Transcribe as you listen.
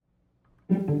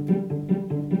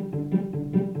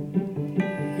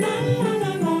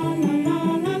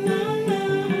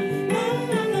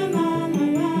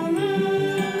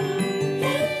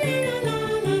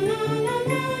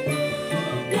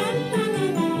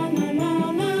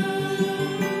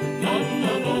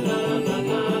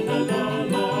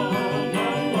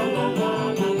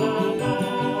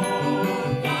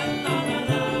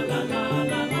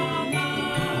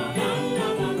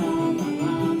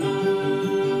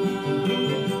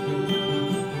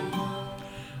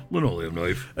Linoleum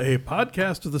Knife. A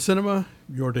podcast of the cinema.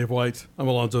 You're Dave White. I'm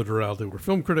Alonzo Duralde. We're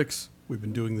film critics. We've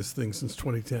been doing this thing since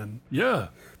 2010. Yeah.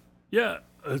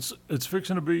 It's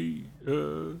fixing to be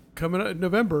Coming out in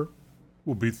November.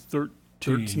 will be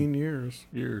 13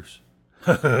 years.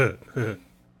 And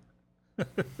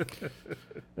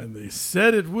they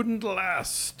said it wouldn't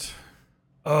last.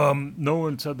 No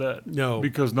one said that. No.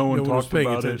 Because no one was talked paying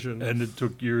about attention. it, and it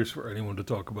took years for anyone to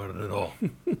talk about it at all.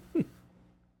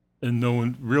 And no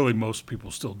one, really, most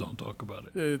people still don't talk about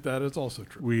it. That is also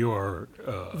true. We are...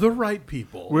 The right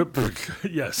people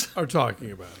yes. are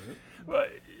talking about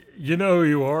it. You know who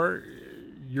you are.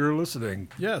 You're listening.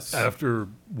 Yes. After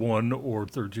 1 or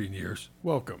 13 years.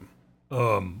 Welcome.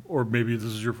 Or maybe this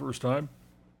is your first time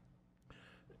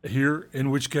here,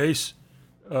 in which case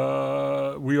we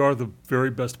are the very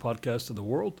best podcast in the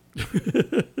world.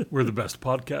 We're the best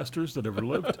podcasters that ever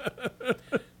lived.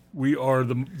 We are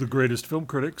the greatest film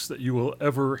critics that you will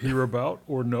ever hear about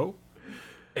or know.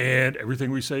 And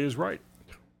everything we say is right.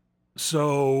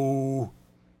 So...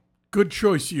 Good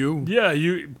choice, you. Yeah,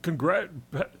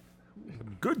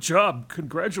 good job.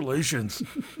 Congratulations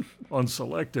on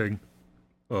selecting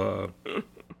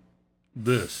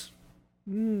this.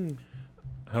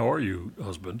 How are you,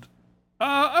 husband?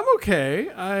 I'm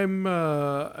okay. I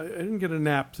didn't get a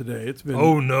nap today. It's been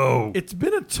Oh no. It's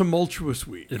been a tumultuous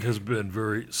week. It has been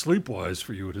very sleep-wise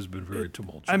for you. It has been very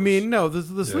tumultuous. I mean, no,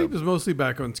 the sleep is mostly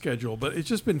back on schedule, but it's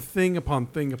just been thing upon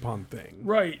thing upon thing.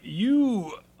 Right.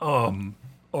 You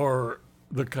are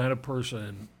the kind of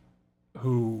person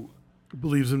who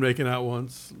Believes in making out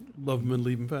once, love him and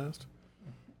leave him fast.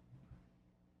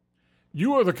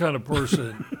 You are the kind of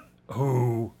person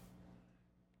who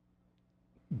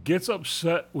gets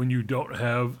upset when you don't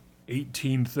have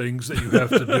 18 things that you have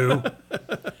to do.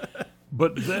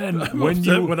 But then when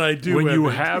you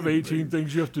have 18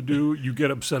 things you have to do, you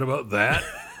get upset about that.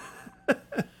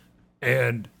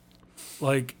 And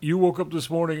like you woke up this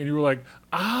morning and you were like,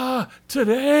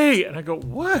 today. And I go,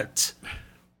 what?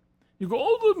 You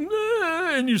go,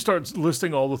 and you start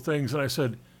listing all the things. And I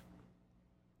said,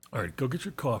 all right, go get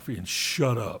your coffee and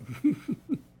shut up.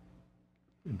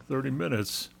 In 30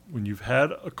 minutes, when you've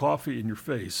had a coffee in your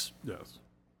face, Yes.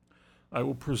 I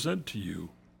will present to you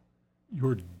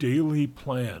your daily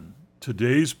plan,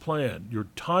 today's plan, your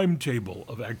timetable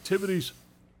of activities,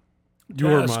 You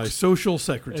are tasks, my social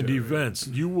secretary. and events.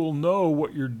 You will know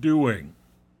what you're doing.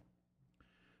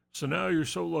 So now you're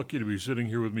so lucky to be sitting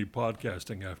here with me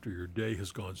podcasting after your day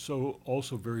has gone so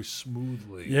also very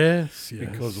smoothly. Yes.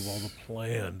 Because of all the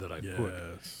plan that I put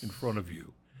Yes. in front of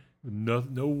you.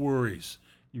 No worries.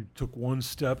 You took one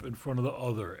step in front of the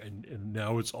other, and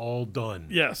now it's all done.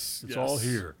 Yes. It's all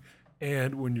here.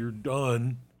 And when you're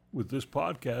done with this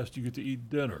podcast, you get to eat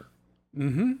dinner.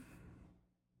 Mm-hmm.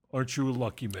 Aren't you a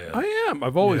lucky man? I am.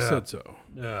 I've always said so.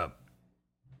 Yeah.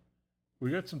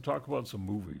 We got some talk about some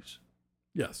movies.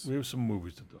 Yes. We have some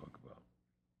movies to talk about.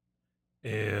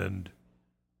 And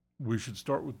we should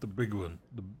start with the big one.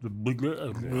 The big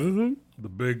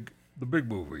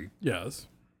movie Yes.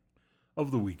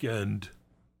 of the weekend.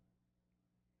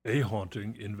 A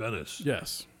Haunting in Venice.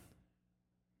 Yes.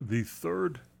 The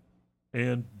third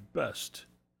and best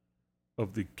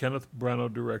of the Kenneth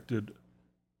Branagh directed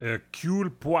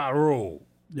Hercule Poirot.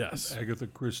 Yes. Agatha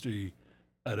Christie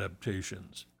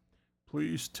adaptations.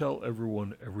 Please tell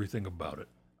everyone everything about it.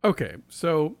 Okay,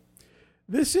 so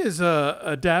this is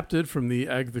adapted from the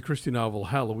Agatha Christie novel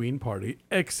Halloween Party,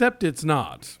 except it's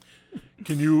not.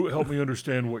 Can you help me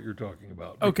understand what you're talking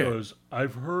about? Okay. Because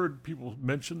I've heard people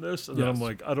mention this, and then I'm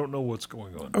like, I don't know what's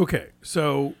going on. Okay,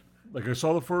 so... Like, I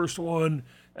saw the first one,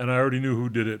 and I already knew who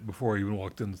did it before I even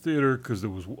walked in the theater, because there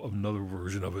was another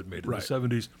version of it made in the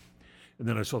 70s. And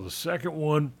then I saw the second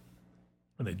one,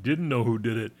 and I didn't know who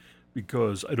did it,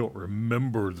 because I don't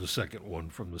remember the second one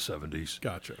from the 70s.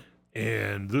 Gotcha.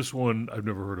 And this one I've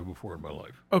never heard of before in my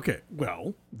life. Okay,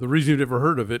 well, the reason you've never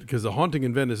heard of it, because The Haunting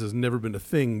in Venice has never been a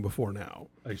thing before now.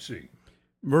 I see.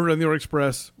 Murder on the Orient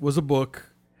Express was a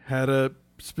book, had a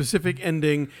specific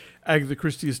ending. Agatha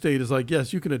Christie estate is like,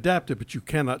 yes, you can adapt it, but you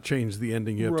cannot change the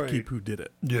ending. You have to keep who did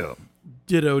it. Yeah.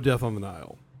 Ditto Death on the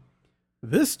Nile.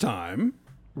 This time,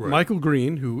 Right. Michael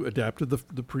Green, who adapted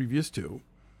the previous two,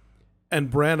 and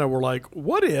Branagh were like,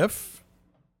 what if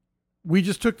we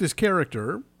just took this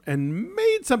character and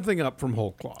made something up from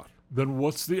whole cloth? Then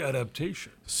what's the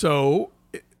adaptation? So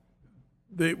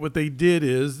what they did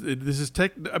is,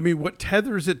 what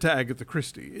tethers it to Agatha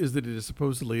Christie is that it is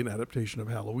supposedly an adaptation of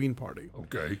Halloween Party.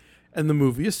 Okay. And the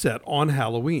movie is set on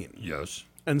Halloween. Yes.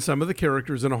 And some of the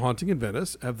characters in A Haunting in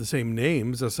Venice have the same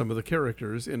names as some of the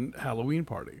characters in Halloween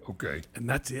Party. Okay. And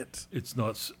that's it. It's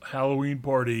not Halloween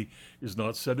Party is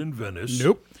not set in Venice.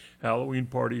 Nope. Halloween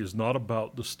Party is not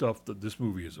about the stuff that this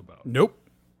movie is about. Nope.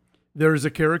 There's a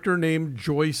character named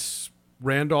Joyce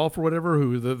Randolph or whatever,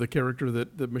 who the character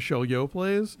that Michelle Yeoh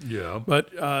plays. Yeah.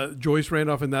 But Joyce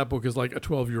Randolph in that book is like a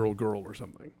 12-year-old girl or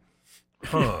something.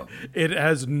 Huh. It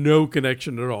has no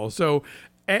connection at all. So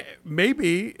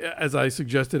maybe, as I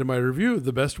suggested in my review,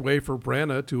 the best way for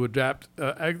Branagh to adapt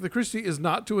Agatha Christie is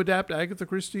not to adapt Agatha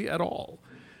Christie at all.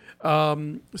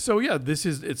 So yeah, it's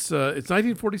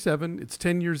 1947. It's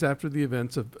 10 years after the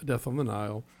events of Death on the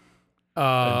Nile.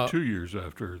 And 2 years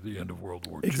after the end of World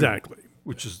War II. Exactly.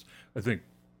 Which is, I think,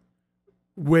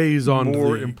 weighs on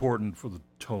more important for the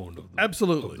tone of the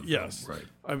absolutely of the yes film.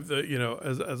 Right.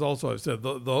 As also I've said,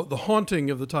 the haunting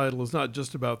of the title is not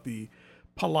just about the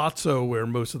palazzo where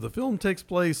most of the film takes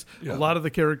place. Yeah. A lot of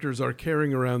the characters are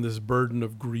carrying around this burden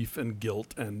of grief and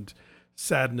guilt and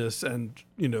sadness and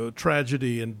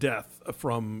tragedy and death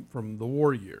from the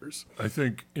war years. I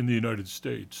think in the United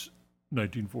States,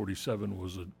 1947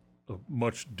 was a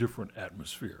much different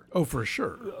atmosphere. Oh, for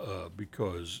sure.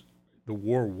 Because the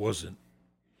war wasn't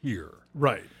here.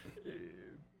 Right.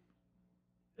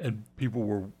 And people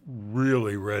were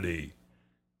really ready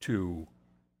to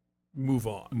move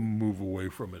away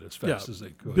from it as fast as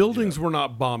they could. Buildings were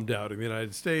not bombed out in the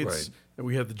United States. Right. And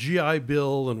we had the GI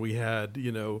Bill and we had,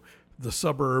 the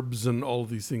suburbs and all of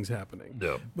these things happening.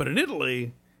 Yeah. But in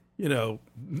Italy, a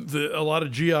lot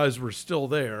of GIs were still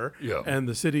there. Yeah. And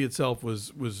the city itself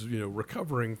was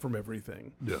recovering from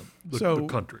everything. Yeah. So the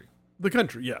country. The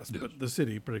country, yes. But the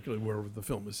city, particularly where the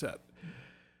film is set.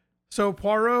 So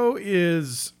Poirot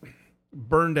is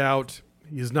burned out.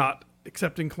 He is not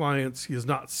accepting clients. He is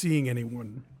not seeing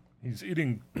anyone. He's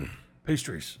eating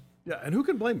pastries. Yeah, and who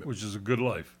can blame him? Which is a good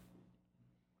life.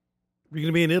 You're going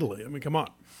to be in Italy. I mean, come on.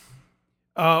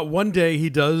 One day he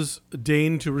does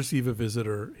deign to receive a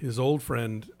visitor, his old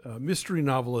friend, mystery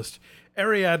novelist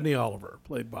Ariadne Oliver,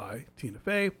 played by Tina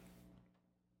Fey.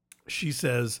 She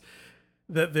says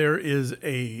that there is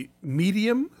a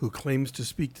medium who claims to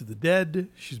speak to the dead.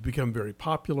 She's become very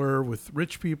popular with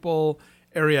rich people.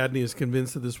 Ariadne is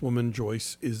convinced that this woman,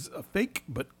 Joyce, is a fake,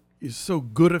 but is so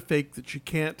good a fake that she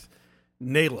can't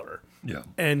nail her. Yeah.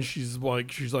 And she's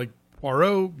like,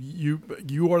 Poirot,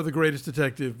 you are the greatest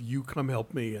detective. You come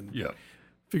help me and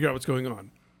figure out what's going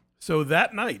on. So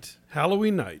that night,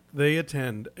 Halloween night, they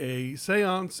attend a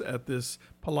seance at this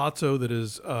palazzo that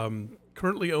is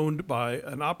currently owned by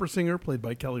an opera singer played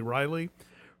by Kelly Riley.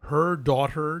 Her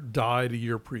daughter died a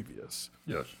year previous.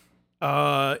 Yes.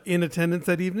 In attendance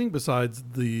that evening, besides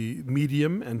the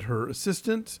medium and her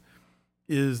assistant,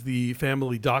 is the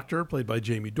family doctor played by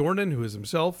Jamie Dornan, who is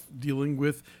himself dealing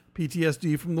with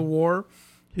PTSD from the war.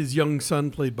 His young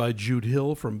son played by Jude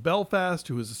Hill from Belfast,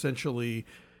 who is essentially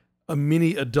a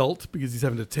mini adult because he's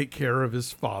having to take care of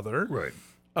his father. Right.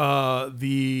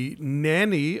 The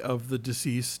nanny of the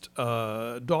deceased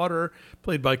daughter,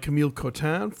 played by Camille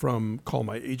Cotin from Call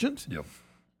My Agent. Yep.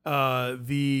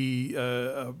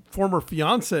 The former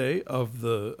fiance of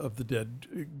the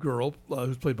dead girl,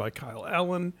 who's played by Kyle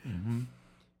Allen. Mm-hmm.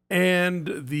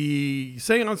 And the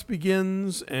seance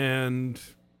begins, and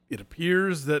it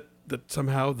appears that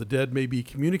somehow the dead may be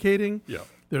communicating. Yeah.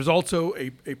 There's also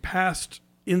a past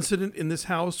incident in this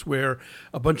house where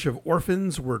a bunch of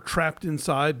orphans were trapped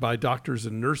inside by doctors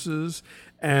and nurses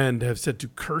and have said to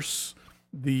curse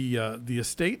the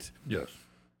estate. Yes.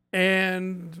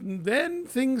 And then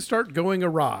things start going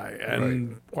awry,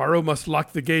 and Poirot must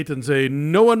lock the gate and say,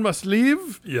 "No one must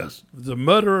leave. Yes. The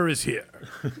murderer is here."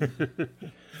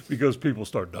 Because people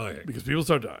start dying.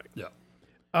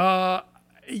 Yeah.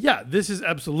 Yeah, this is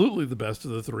absolutely the best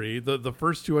of the three. The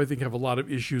first two, I think, have a lot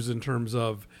of issues in terms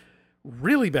of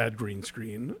really bad green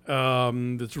screen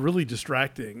that's really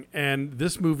distracting. And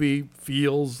this movie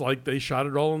feels like they shot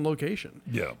it all on location.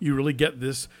 Yeah. You really get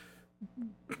this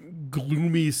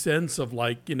gloomy sense of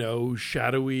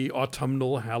shadowy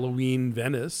autumnal Halloween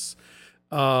Venice,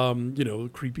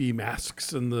 creepy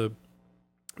masks and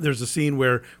there's a scene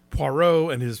where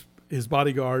Poirot and his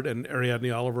bodyguard and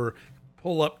Ariadne Oliver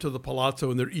pull up to the palazzo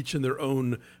and they're each in their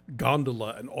own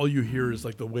gondola and all you hear is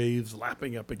like the waves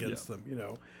lapping up against them,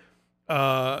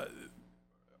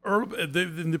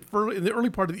 in the early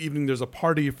part of the evening, there's a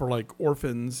party for like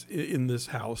orphans in this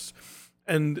house,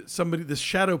 and this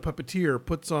shadow puppeteer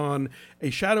puts on a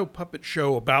shadow puppet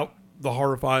show about the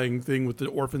horrifying thing with the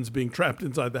orphans being trapped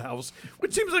inside the house,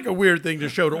 which seems like a weird thing to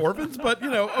show to orphans, but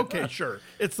okay, sure,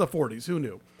 it's the 40s, who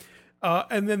knew?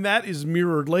 And then that is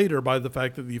mirrored later by the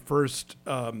fact that the first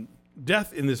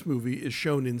death in this movie is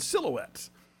shown in silhouette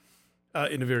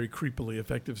in a very creepily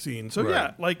effective scene. So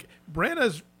yeah, like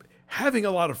Branagh's having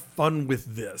a lot of fun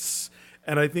with this,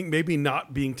 and I think maybe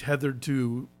not being tethered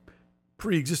to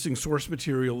pre-existing source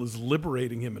material is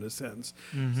liberating him in a sense.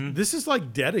 Mm-hmm. This is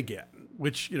like Dead Again,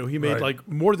 which he made like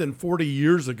more than 40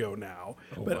 years ago now.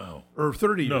 Wow. Or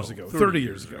 30 years ago. 30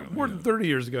 years ago. More than 30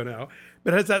 years ago now.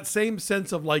 But has that same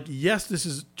sense of like, yes, this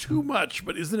is too much,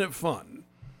 but isn't it fun?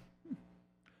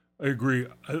 I agree.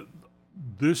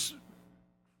 This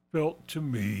felt to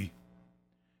me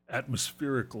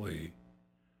atmospherically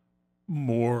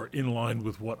more in line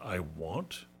with what I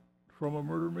want from a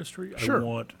murder mystery.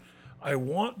 Sure. I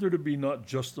want there to be not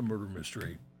just the murder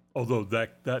mystery, although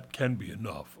that can be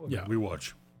enough. We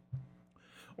watch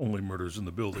Only Murders in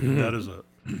the Building, and that is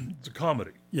it's a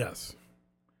comedy. Yes.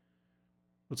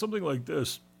 But something like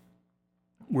this,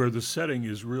 where the setting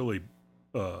is really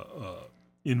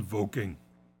invoking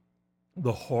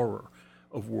the horror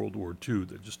of World War II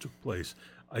that just took place,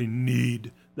 I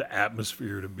need the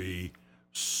atmosphere to be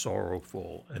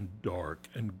sorrowful and dark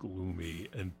and gloomy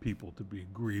and people to be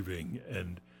grieving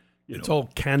and it's all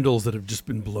candles that have just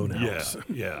been blown out.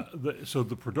 Yeah. So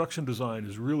the production design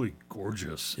is really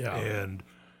gorgeous. Yeah. And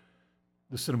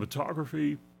the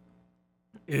cinematography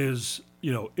is,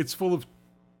 it's full of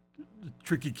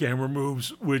tricky camera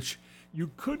moves, which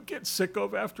you could get sick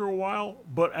of after a while.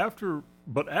 But after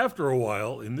a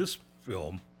while in this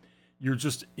film, you're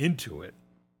just into it.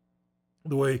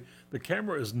 The way the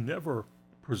camera is never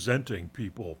presenting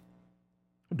people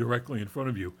directly in front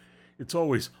of you. It's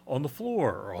always on the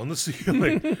floor or on the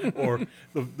ceiling, or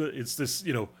it's this,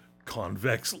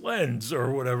 convex lens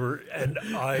or whatever. And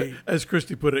as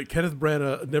Christy put it, Kenneth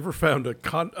Branagh never found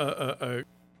a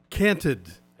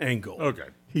canted angle. Okay,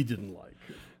 he didn't like.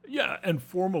 Yeah, and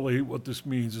formally, what this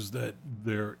means is that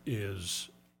there is,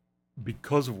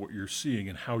 because of what you're seeing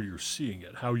and how you're seeing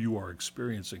it, how you are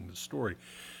experiencing the story,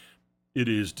 it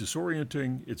is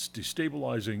disorienting, it's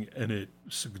destabilizing, and it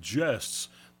suggests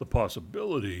the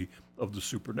possibility of the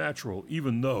supernatural,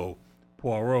 even though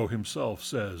Poirot himself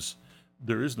says,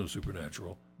 there is no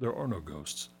supernatural, there are no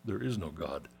ghosts, there is no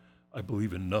God. I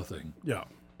believe in nothing. Yeah.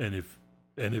 And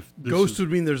if ghosts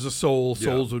would mean there's a soul,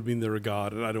 souls would mean they're a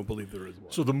God, and I don't believe there is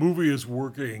one. So the movie is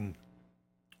working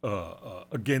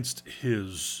against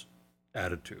his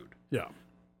attitude. Yeah.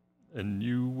 And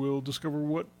you will discover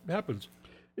what happens.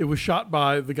 It was shot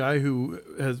by the guy who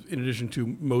has, in addition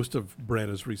to most of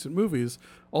Branagh's recent movies,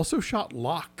 also shot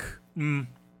Locke.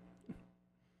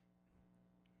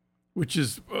 Which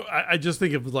is, I just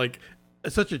think it was like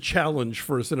such a challenge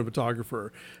for a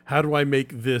cinematographer. How do I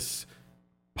make this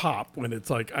pop when it's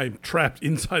like I'm trapped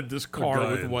inside this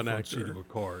car with one actor? Seat of a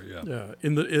car, yeah.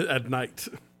 Yeah, at night.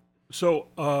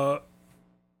 So,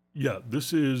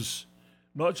 this is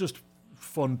not just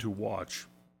fun to watch,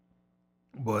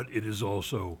 but it is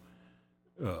also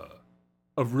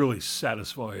a really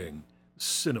satisfying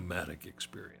cinematic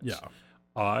experience. Yeah.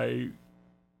 I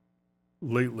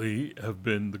lately have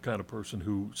been the kind of person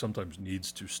who sometimes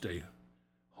needs to stay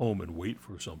home and wait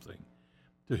for something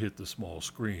to hit the small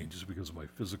screen just because of my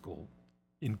physical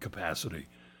incapacity.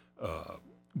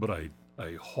 But I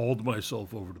hauled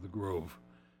myself over to the Grove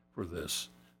for this,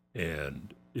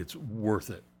 and it's worth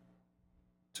it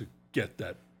to get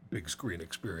that big screen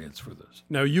experience for this.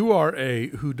 Now, you are a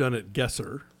whodunit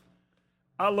guesser.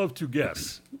 I love to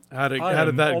guess. How did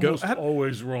that go?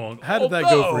 Always wrong. How did that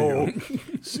go for you?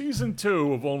 Season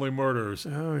 2 of Only Murders.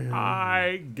 Oh, yeah.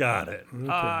 I got it. Okay.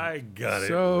 I got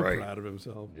so it right. Proud of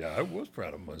himself. Yeah, I was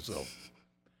proud of myself.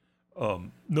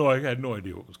 No, I had no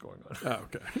idea what was going on. Oh,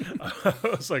 okay. I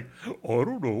was like, I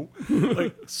don't know.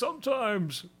 Like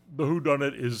sometimes the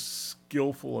whodunit is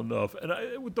skillful enough,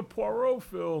 and with the Poirot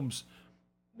films,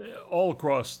 all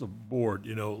across the board,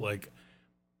 like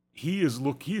he is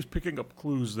picking up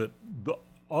clues that the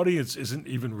audience isn't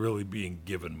even really being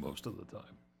given most of the time.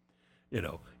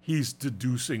 He's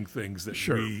deducing things that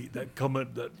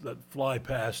that fly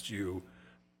past you.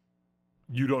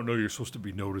 You don't know you're supposed to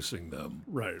be noticing them,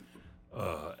 right?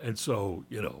 And so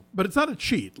but it's not a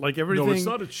cheat. Like everything, no, it's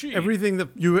not a cheat. Everything that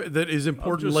is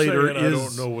important later I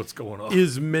don't know what's going on.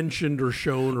 Is mentioned or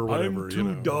shown or whatever. I'm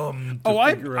too dumb.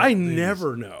 I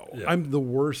never know. Yeah. I'm the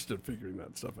worst at figuring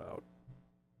that stuff out.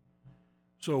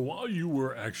 So while you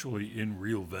were actually in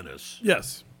real Venice,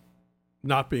 yes,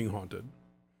 not being haunted.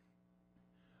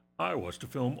 I watched a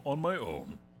film on my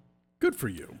own. Good for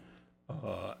you.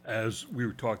 As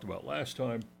we talked about last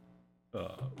time,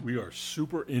 we are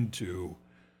super into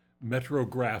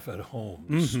Metrograph at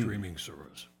Home streaming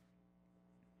service.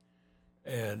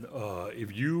 And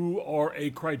if you are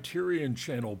a Criterion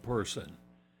Channel person,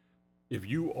 if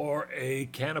you are a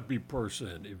Canopy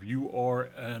person, if you are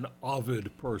an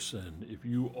Ovid person, if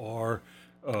you are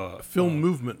Film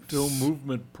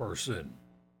movement person,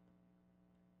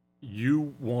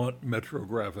 you want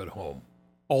Metrograph at Home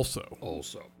also.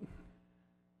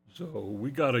 So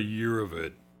we got a year of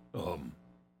it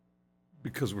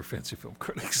because we're fancy film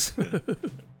critics.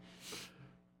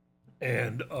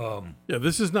 And Yeah,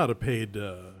 this is not a paid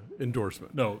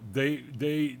endorsement. no,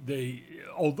 they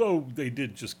although they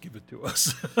did just give it to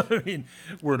us. I mean,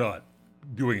 we're not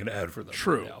doing an ad for them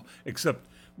True. right now, except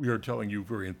we are telling you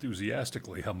very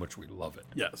enthusiastically how much we love it.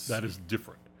 Yes. That is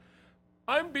different.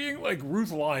 I'm being like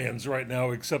Ruth Lyons right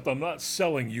now, except I'm not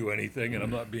selling you anything and I'm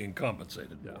not being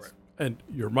compensated for it. And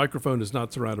your microphone is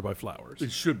not surrounded by flowers.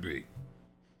 It should be.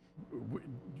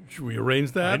 Should we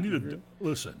arrange that? I need to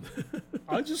listen.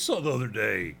 I just saw the other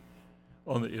day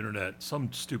on the internet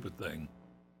some stupid thing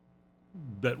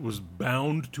that was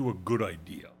bound to a good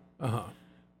idea. Uh-huh.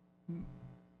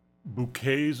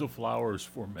 Bouquets of flowers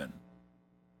for men.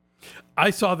 I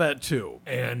saw that too.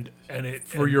 And it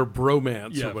For your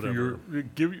bromance or whatever. For your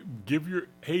give your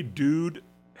hey dude,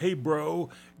 hey bro,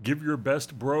 give your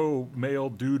best bro male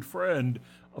dude friend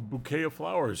a bouquet of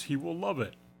flowers. He will love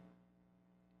it.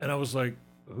 And I was like,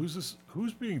 who's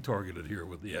being targeted here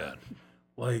with the ad?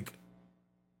 Like,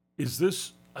 is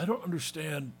this, I don't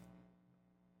understand.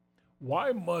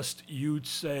 Why must you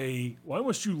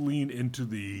lean into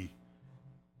the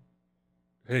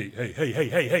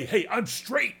hey, I'm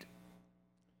straight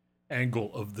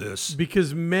angle of this?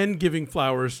 Because men giving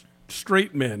flowers,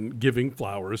 straight men giving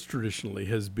flowers traditionally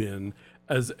has been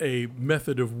as a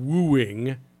method of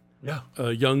wooing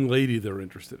a young lady they're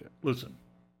interested in. Listen,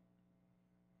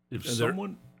 if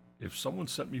someone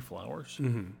sent me flowers,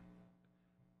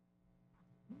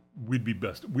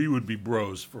 we would be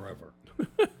bros forever.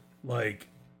 Like,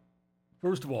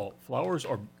 first of all, flowers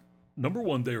are, number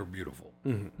one, they are beautiful.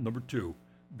 Number two,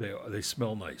 they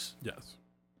smell nice. Yes.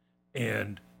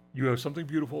 And you have something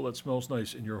beautiful that smells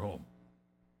nice in your home.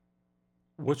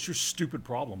 What's your stupid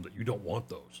problem that you don't want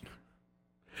those?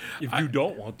 If you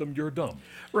don't want them, you're dumb.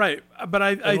 Right. But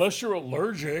unless you're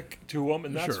allergic to them,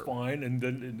 and that's Sure. fine. And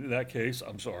then in that case,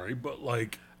 I'm sorry, but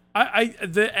like,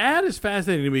 the ad is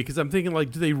fascinating to me because I'm thinking,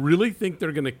 like, do they really think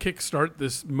they're going to kickstart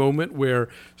this moment where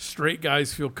straight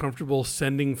guys feel comfortable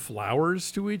sending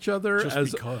flowers to each other just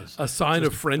as because. a sign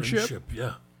Just of friendship?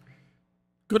 Yeah.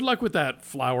 Good luck with that,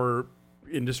 flower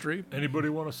industry. Anybody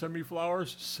want to send me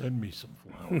flowers? Send me some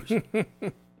flowers.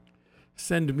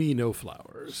 Send me no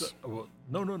flowers. Well,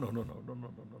 no.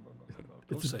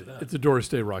 Don't say that. It's a Doris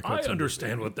Day Rock. I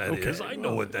understand what that is. I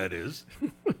know what that is.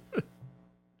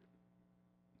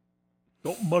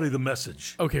 Don't muddy the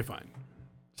message. Okay, fine.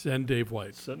 Send Dave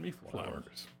White Send me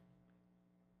flowers.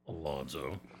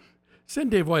 Alonzo.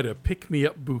 Send Dave White a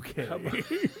pick-me-up bouquet.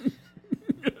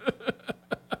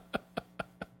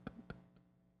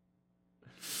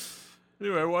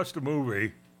 Anyway, I watched a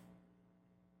movie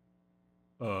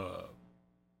on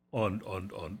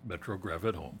Metrograph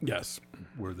at Home, Yes.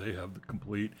 where they have the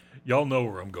complete. Y'all know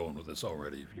where I'm going with this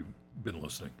already if you've been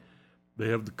listening. They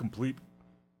have the complete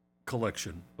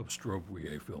collection of Strobe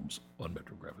Rouillet films on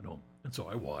Metrograph at Home. And so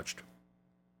I watched,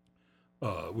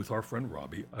 with our friend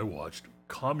Robbie, I watched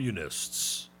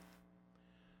Communists.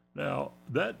 Now,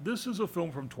 this is a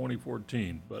film from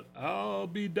 2014, but I'll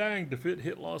be danged if it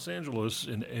hit Los Angeles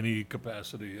in any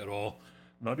capacity at all.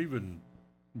 Not even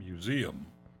museum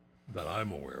that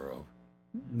I'm aware of.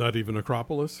 Not even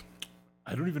Acropolis?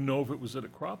 I don't even know if it was at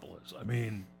Acropolis. I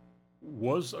mean,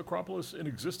 was Acropolis in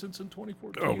existence in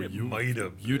 2014? Oh, it you might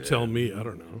have. You been. tell me. I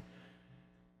don't know.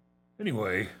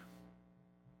 Anyway,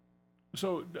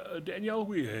 so Danielle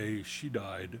Rouillet, she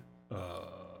died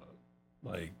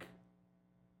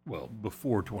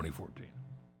before 2014.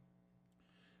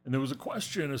 And there was a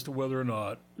question as to whether or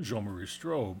not Jean-Marie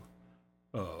Strobe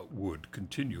would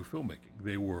continue filmmaking.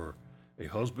 They were a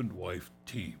husband-wife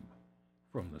team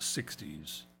from the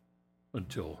 60s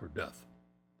until her death.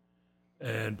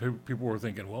 And people were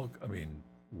thinking, well, I mean,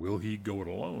 will he go it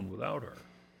alone without her?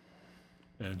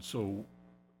 And so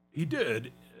he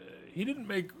did. He didn't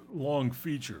make long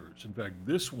features. In fact,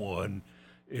 this one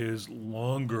is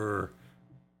the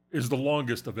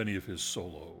longest of any of his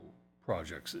solo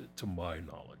projects, to my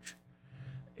knowledge.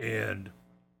 And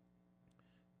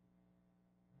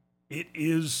it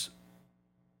is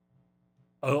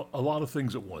a lot of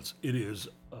things at once. It is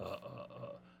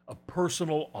a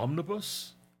personal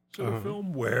omnibus sort of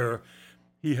film where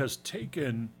he has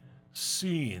taken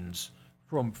scenes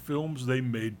from films they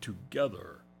made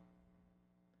together.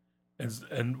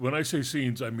 And when I say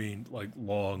scenes, I mean like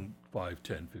long 5,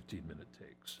 10, 15-minute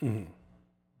takes.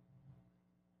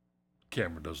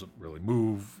 Camera doesn't really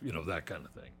move, that kind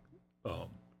of thing.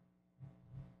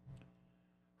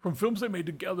 From films they made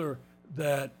together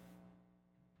that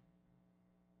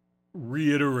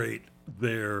reiterate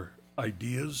their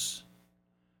ideas,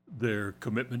 their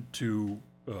commitment to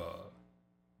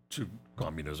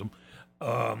communism,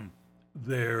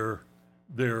 their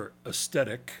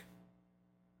aesthetic,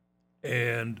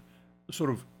 and sort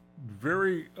of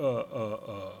very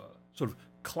sort of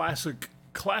classic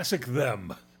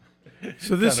them.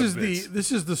 So this is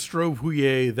the Strove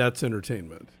Huye That's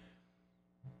Entertainment.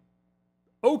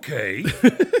 Okay.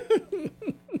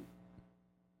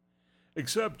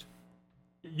 Except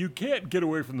you can't get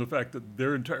away from the fact that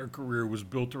their entire career was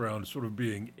built around sort of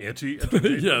being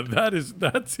anti-entertainment. Yeah,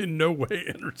 that's in no way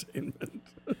entertainment.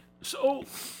 So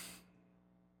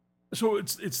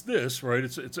it's this, right?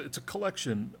 It's a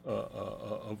collection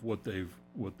of what they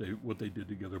did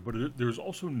together, but there's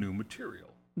also new material.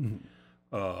 And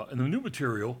the new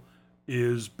material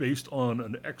is based on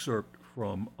an excerpt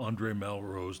from Andre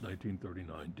Malraux's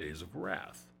 1939 Days of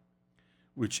Wrath,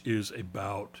 which is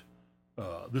about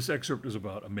this excerpt is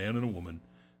about a man and a woman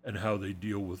and how they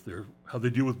deal with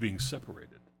being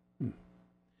separated,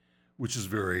 which is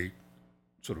very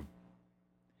sort of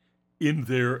in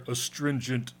their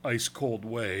astringent, ice cold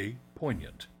way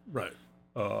poignant. Right.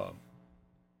 So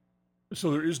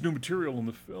there is new material in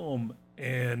the film,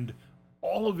 and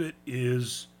all of it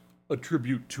is a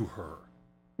tribute to her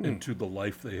and to the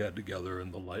life they had together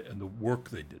and the work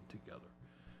they did together.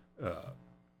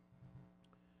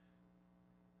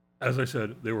 As I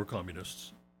said, they were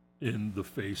communists in the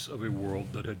face of a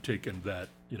world that had taken that,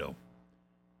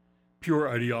 pure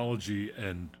ideology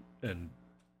and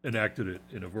enacted it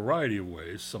in a variety of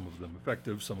ways, some of them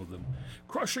effective, some of them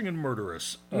crushing and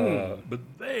murderous. But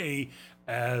they,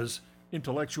 as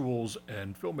intellectuals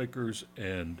and filmmakers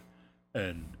and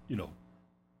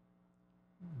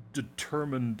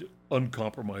determined,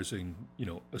 uncompromising,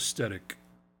 aesthetic,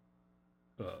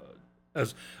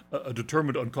 as a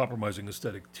determined, uncompromising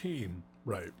aesthetic team,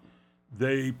 Right.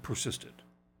 they persisted,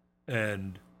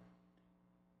 and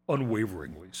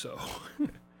unwaveringly so.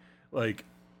 Like,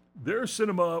 their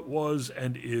cinema was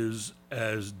and is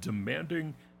as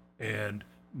demanding and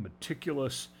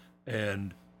meticulous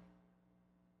and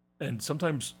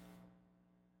sometimes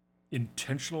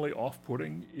intentionally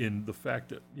off-putting in the fact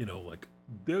that, like,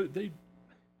 they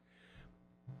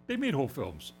made whole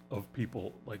films of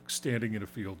people like standing in a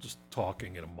field just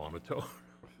talking in a monotone.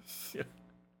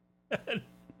 And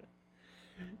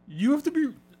you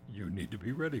need to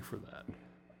be ready for that.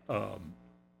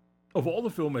 Of all the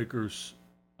filmmakers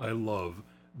I love,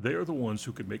 they are the ones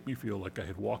who could make me feel like I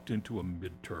had walked into a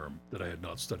midterm that I had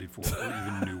not studied for or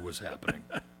even knew was happening.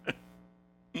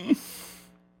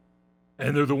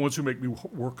 And they're the ones who make me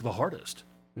work the hardest.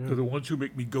 Yeah. They're the ones who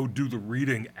make me go do the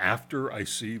reading after I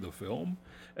see the film.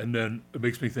 And then it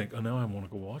makes me think, oh, now I want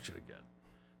to go watch it again.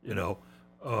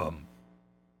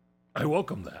 I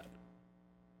welcome that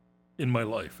in my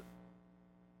life.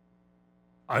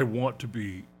 I want to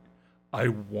be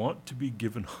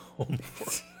given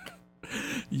homework.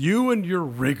 You and your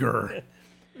rigor.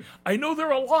 I know they're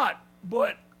a lot,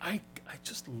 but I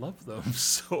just love them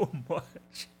so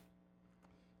much.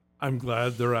 I'm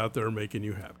glad they're out there making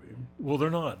you happy. Well, they're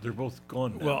not. They're both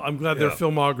gone now. Well, I'm glad their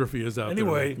filmography is out there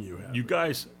making you happy. Anyway, you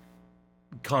guys,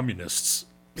 communists,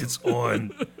 it's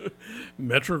on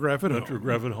Metrograph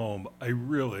at home.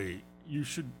 You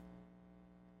should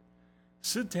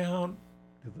sit down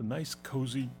with a nice,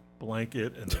 cozy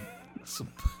blanket and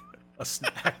a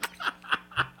snack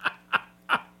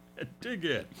and dig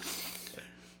in.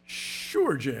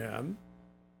 Sure, Jan.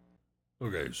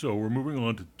 Okay, so we're moving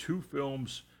on to two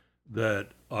films that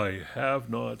I have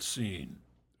not seen.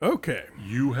 Okay.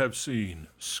 You have seen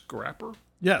Scrapper?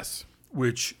 Yes.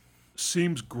 Which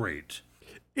seems great.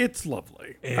 It's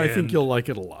lovely. I think you'll like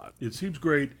it a lot. It seems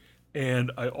great,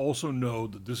 and I also know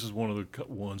that this is one of the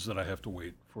ones that I have to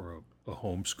wait for a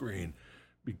home screen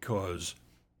because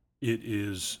it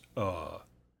is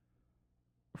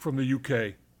from the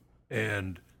UK,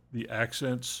 and the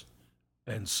accents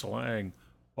and slang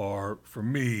are, for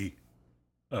me,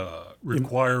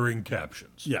 requiring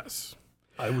captions. Yes.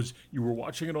 You were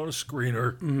watching it on a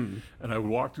screener, and I would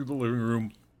walk through the living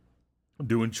room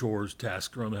doing chores,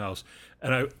 tasks around the house.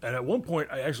 And at one point,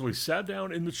 I actually sat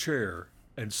down in the chair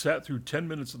and sat through 10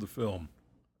 minutes of the film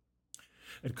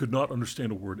and could not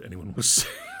understand a word anyone was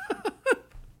saying.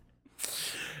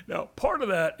 Now, part of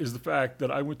that is the fact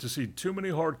that I went to see too many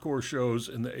hardcore shows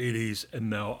in the 80s, and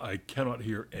now I cannot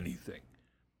hear anything.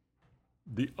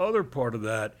 The other part of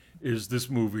that is this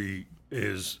movie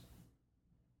is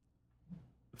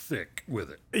thick with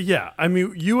it. Yeah, I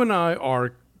mean, you and I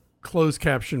are closed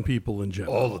caption people in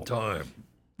general. All the time.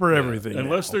 For everything.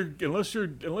 Unless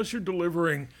you're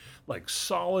delivering like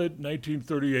solid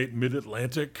 1938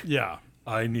 Mid-Atlantic. Yeah.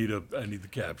 I need the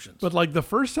captions. But like the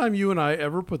first time you and I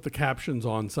ever put the captions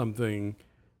on something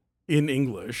in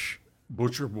English,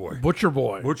 Butcher Boy.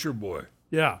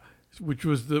 Yeah, which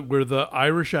was where the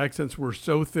Irish accents were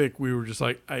so thick, we were just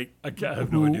like, I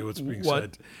have no idea what's being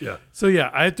said. Yeah. So yeah,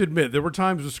 I have to admit there were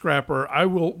times with Scrapper. I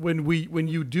will when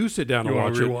you do sit down and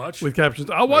watch it with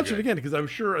captions, I'll watch it again because I'm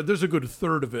sure there's a good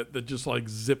third of it that just like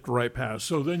zipped right past.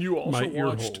 So then you also my ear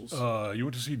watched. holes. You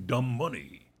went to see Dumb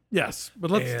Money. Yes, but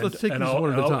let's take these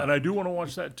one at a time. And I do want to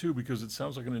watch that too because it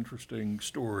sounds like an interesting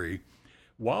story.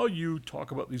 While you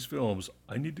talk about these films,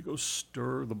 I need to go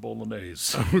stir the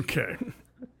bolognese. Okay.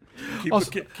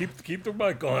 Keep the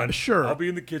mic on. Sure. I'll be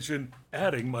in the kitchen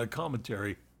adding my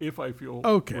commentary if I feel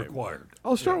required.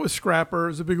 I'll start with Scrapper.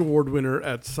 It's a big award winner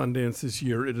at Sundance this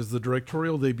year. It is the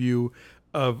directorial debut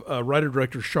of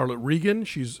writer-director Charlotte Regan.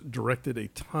 She's directed a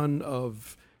ton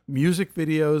of music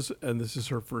videos, and this is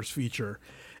her first feature.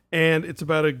 And it's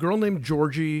about a girl named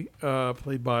Georgie,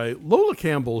 played by Lola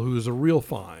Campbell, who is a real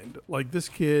find. Like, this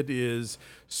kid is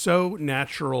so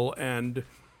natural and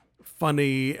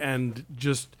funny and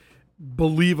just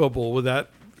believable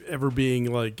without ever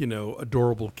being, like,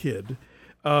 adorable kid.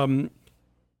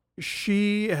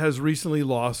 She has recently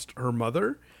lost her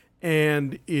mother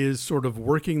and is sort of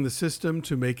working the system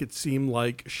to make it seem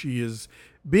like she is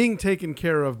being taken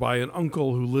care of by an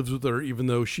uncle who lives with her, even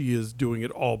though she is doing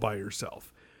it all by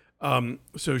herself.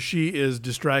 So she is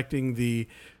distracting the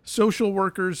social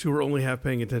workers who are only half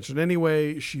paying attention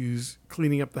anyway. She's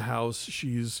cleaning up the house.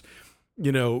 She's,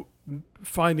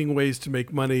 finding ways to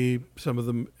make money, some of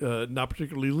them not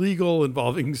particularly legal,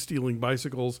 involving stealing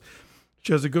bicycles.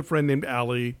 She has a good friend named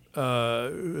Allie,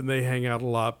 and they hang out a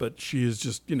lot, but she is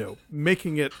just,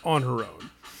 making it on her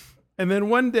own. And then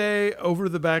one day, over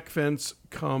the back fence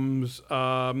comes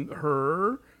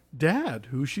her dad,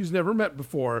 who she's never met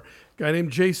before, a guy named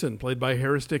Jason, played by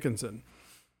Harris Dickinson.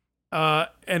 And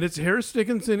it's Harris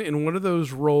Dickinson in one of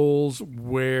those roles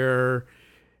where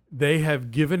they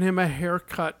have given him a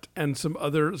haircut and some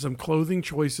clothing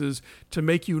choices to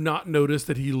make you not notice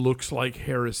that he looks like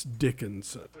Harris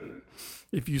Dickinson.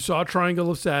 If you saw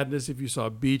Triangle of Sadness, if you saw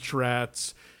Beach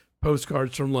Rats,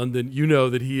 Postcards from London, you know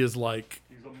that he is like...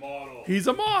 He's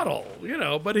a model,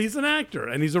 but he's an actor,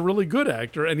 and he's a really good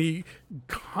actor, and he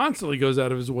constantly goes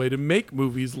out of his way to make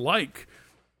movies like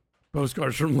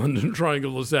Postcards from London,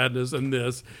 Triangle of Sadness, and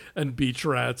this, and Beach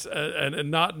Rats,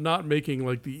 and not making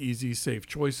like the easy, safe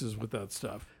choices with that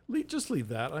stuff. Just leave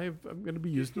that. I'm going to be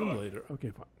using them later.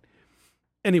 Okay, fine.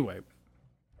 Anyway,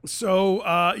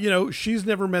 so she's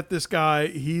never met this guy.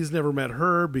 He's never met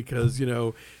her because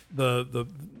the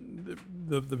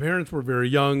parents were very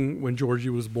young when Georgie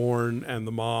was born, and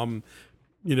the mom,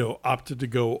 opted to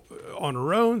go on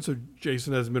her own. So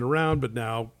Jason hasn't been around, but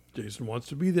now Jason wants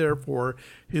to be there for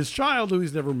his child who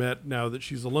he's never met now that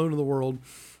she's alone in the world.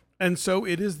 And so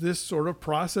it is this sort of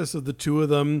process of the two of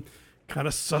them kind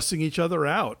of sussing each other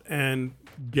out and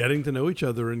getting to know each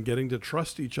other and getting to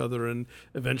trust each other and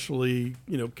eventually,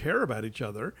 care about each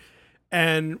other.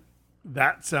 And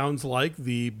that sounds like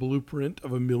the blueprint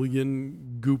of a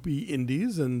million goopy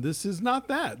indies, and this is not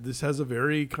that. This has a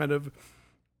very kind of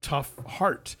tough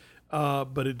heart,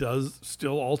 but it does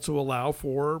still also allow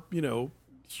for,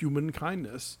 human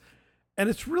kindness. And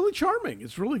it's really charming.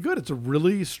 It's really good. It's a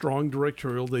really strong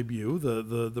directorial debut.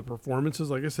 The performances,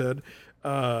 like I said,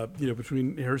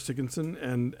 between Harris Dickinson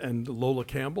and Lola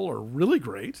Campbell are really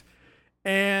great.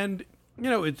 And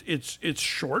it's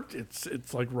short.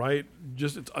 It's like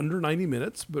it's under 90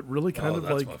 minutes, but really kind of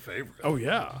that's like my favorite. Oh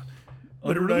yeah,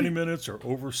 Under 90 minutes or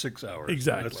over 6 hours.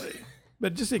 Exactly.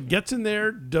 But just it gets in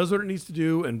there, does what it needs to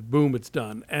do, and boom, it's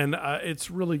done. And it's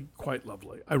really quite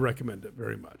lovely. I recommend it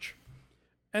very much.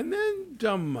 And then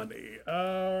Dumb Money.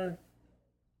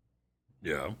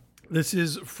 Yeah. This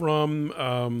is from...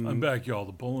 I'm back, y'all.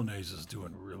 The Bolognese is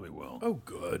doing really well. Oh,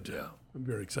 good. Yeah. I'm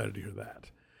very excited to hear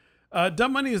that.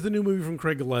 Dumb Money is the new movie from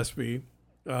Craig Gillespie.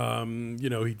 He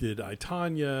did I,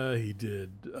 Tonya. He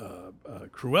did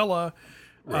Cruella.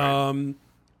 Right.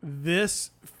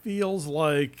 This feels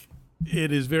like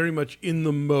it is very much in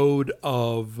the mode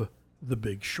of The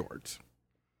Big Short,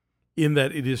 in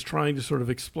that it is trying to sort of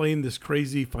explain this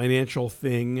crazy financial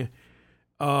thing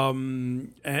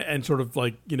and sort of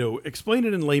like, explain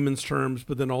it in layman's terms,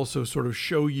 but then also sort of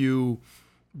show you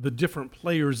the different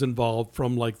players involved,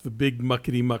 from like the big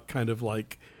muckety muck kind of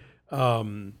like,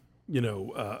 the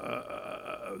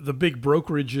big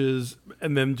brokerages,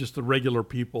 and then just the regular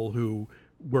people who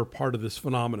were part of this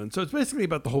phenomenon. So it's basically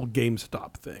about the whole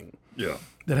GameStop thing. Yeah.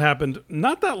 That happened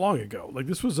not that long ago. Like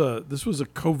this was a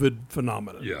COVID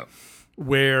phenomenon. Yeah.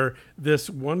 Where this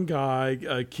one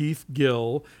guy, Keith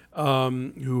Gill,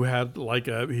 who had like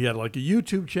a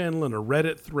YouTube channel and a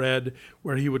Reddit thread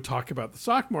where he would talk about the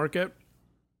stock market.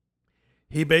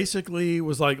 He basically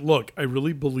was like, look, I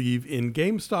really believe in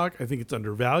GameStop. I think it's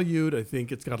undervalued. I think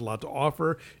it's got a lot to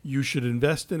offer. You should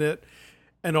invest in it.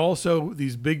 And also,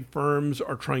 these big firms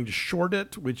are trying to short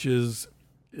it, which is,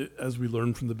 as we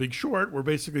learned from The Big Short, where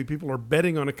basically people are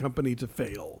betting on a company to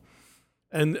fail.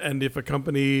 And if a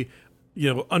company,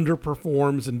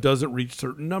 underperforms and doesn't reach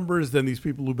certain numbers, then these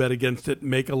people who bet against it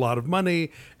make a lot of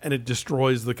money, and it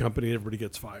destroys the company and everybody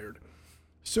gets fired.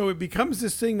 So it becomes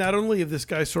this thing, not only of this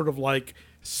guy sort of like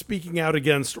speaking out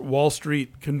against Wall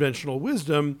Street conventional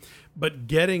wisdom, but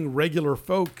getting regular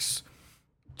folks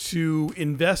to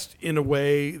invest in a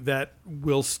way that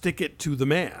will stick it to the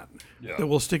man, that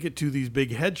will stick it to these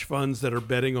big hedge funds that are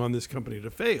betting on this company to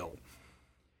fail.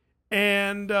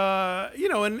 And,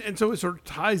 and so it sort of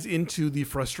ties into the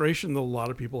frustration that a lot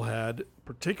of people had,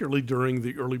 particularly during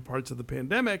the early parts of the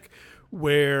pandemic,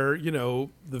 where, the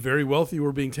very wealthy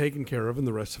were being taken care of and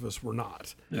the rest of us were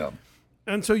not. Yeah.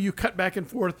 And so you cut back and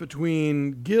forth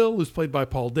between Gil, who's played by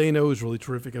Paul Dano, who's really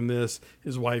terrific in this.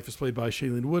 His wife is played by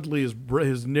Shailene Woodley.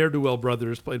 His ne'er-do-well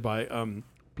brother is played by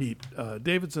Pete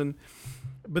Davidson.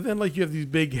 But then, like, you have these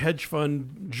big hedge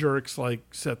fund jerks like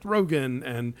Seth Rogen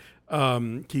and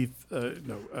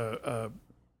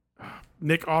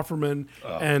Nick Offerman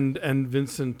and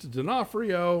Vincent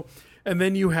D'Onofrio. And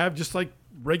then you have just like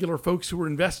regular folks who are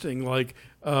investing, like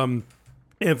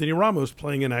Anthony Ramos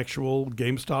playing an actual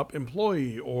GameStop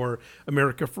employee, or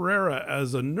America Ferrera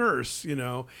as a nurse,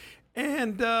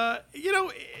 and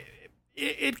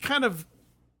it kind of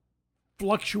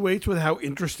fluctuates with how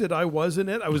interested I was in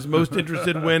it. I was most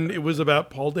interested when it was about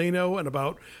Paul Dano and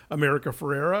about America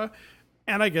Ferrera,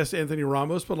 and I guess Anthony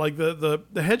Ramos. But like the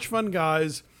hedge fund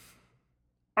guys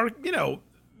are,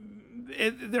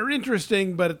 they're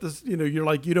interesting, but at this, you're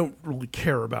like, you don't really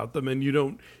care about them, and you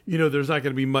don't, there's not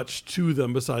going to be much to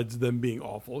them besides them being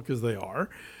awful, because they are.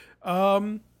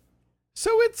 So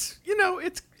it's,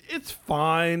 it's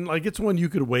fine. Like, it's one you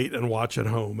could wait and watch at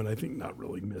home, and I think not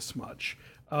really miss much.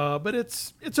 But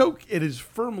it's okay. It is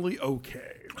firmly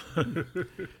okay.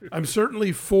 I'm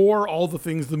certainly for all the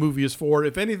things the movie is for.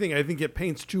 If anything, I think it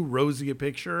paints too rosy a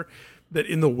picture that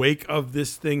in the wake of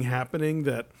this thing happening,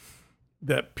 that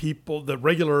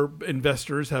regular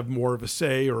investors have more of a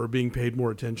say or are being paid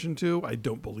more attention to. I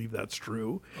don't believe that's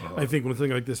true. I think when a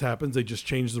thing like this happens, they just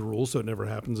change the rules so it never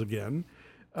happens again.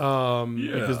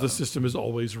 Because the system is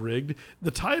always rigged.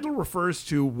 The title refers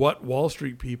to what Wall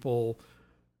Street people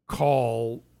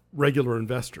call regular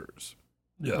investors.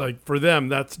 Yeah. Like, for them,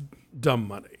 that's dumb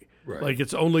money. Right. Like,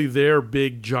 it's only their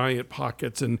big giant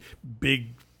pockets and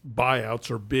big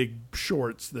buyouts or big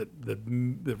shorts that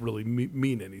really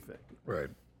mean anything. Right.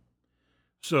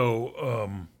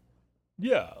 So,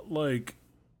 like,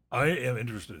 I am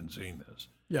interested in seeing this.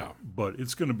 Yeah. But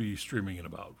it's going to be streaming in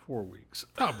about 4 weeks.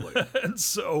 Probably. And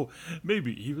so,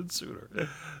 maybe even sooner.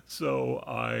 So,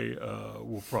 I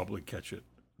will probably catch it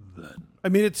then. I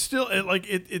mean, it's still,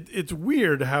 it's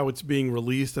weird how it's being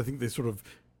released. I think they sort of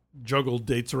juggled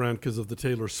dates around because of the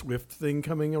Taylor Swift thing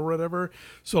coming or whatever.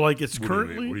 So like it's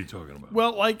currently. What are you talking about?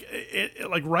 Well, like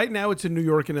right now it's in New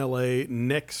York and L.A.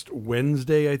 Next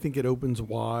Wednesday, I think it opens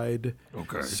wide.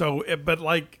 Okay. So, but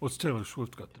like, what's Taylor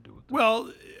Swift got to do with that?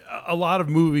 Well, a lot of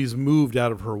movies moved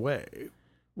out of her way.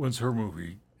 When's her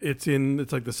movie? It's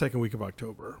like the second week of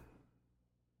October.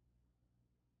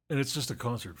 And it's just a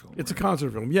concert film. It's a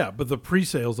concert film, yeah. But the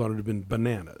pre-sales on it have been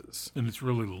bananas. And it's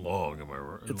really long, am I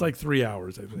right? It's like 3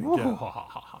 hours, I think. Yeah.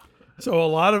 So a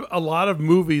lot of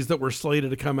movies that were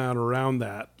slated to come out around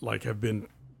that, like, have been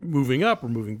moving up or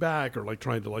moving back, or like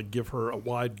trying to like give her a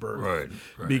wide berth,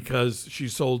 right. Because she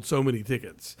sold so many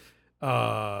tickets.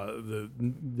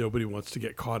 Nobody wants to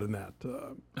get caught in that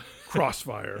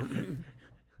crossfire.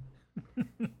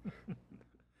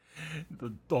 The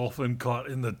dolphin caught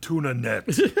in the tuna net.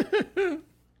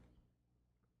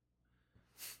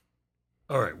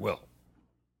 All right, well.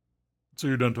 So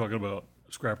you're done talking about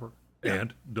Scrapper? Yeah.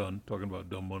 And done talking about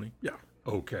dumb money? Yeah.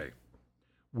 Okay.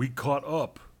 We caught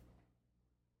up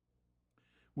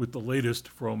with the latest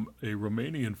from a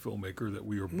Romanian filmmaker that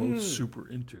we are both super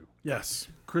into, Yes.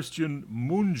 Cristian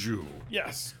Mungiu,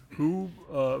 Yes. who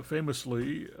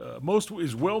famously most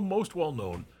well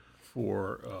known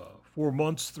for 4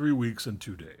 months, 3 weeks, and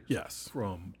 2 days. Yes.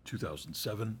 From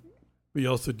 2007, We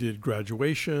also did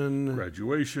Graduation.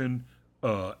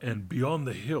 and Beyond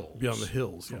the Hills. Beyond the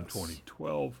Hills, from yes.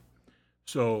 2012.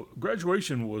 So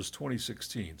Graduation was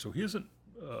 2016. So he hasn't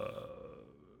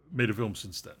made a film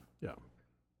since then. Yeah.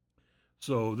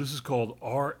 So this is called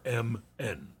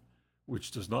R.M.N,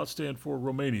 which does not stand for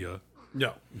Romania.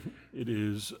 No. It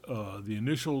is the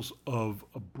initials of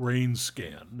a brain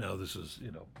scan. Now this is,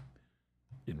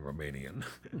 in Romanian.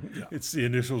 Yeah. It's the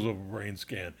initials of a brain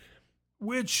scan,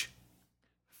 which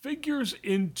figures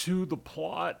into the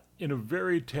plot in a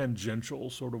very tangential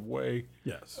sort of way.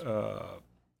 Yes.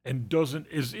 And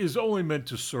is only meant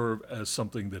to serve as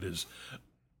something that is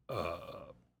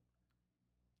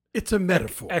It's a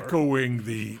metaphor. echoing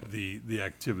the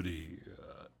activity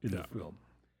in the film.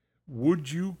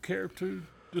 Would you care to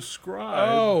describe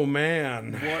Oh,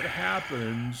 man. what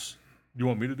happens? Do you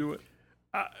want me to do it?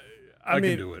 I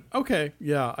mean, can do it. Okay.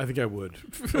 Yeah, I think I would.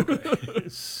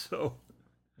 So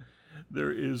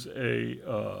there is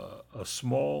a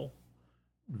small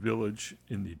village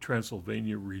in the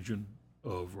Transylvania region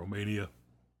of Romania,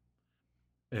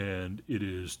 and it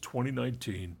is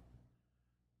 2019,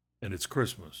 and it's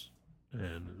Christmas,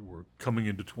 and we're coming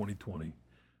into 2020.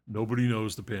 Nobody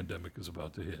knows the pandemic is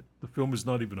about to hit. The film is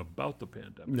not even about the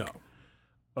pandemic.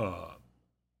 No.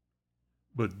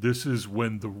 But this is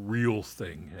when the real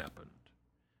thing happened,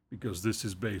 because this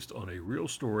is based on a real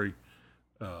story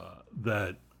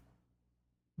that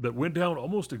went down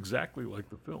almost exactly like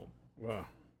the film. Wow.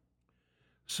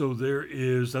 So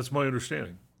that's my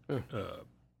understanding.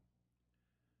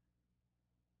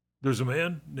 There's a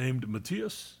man named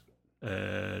Matthias,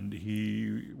 and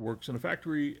he works in a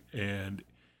factory, and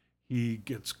he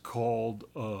gets called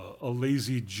a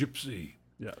lazy gypsy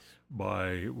Yes.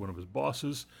 by one of his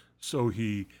bosses. So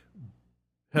he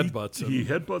Headbutts him. He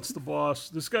headbutts the boss.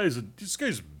 This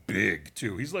guy's big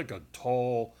too. He's like a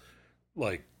tall,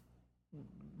 like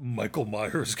Michael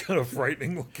Myers kind of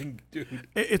frightening looking dude.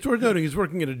 It's worth noting he's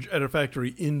working at a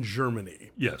factory in Germany.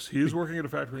 Yes, he is working at a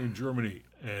factory in Germany,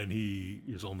 and he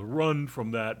is on the run from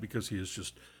that because he has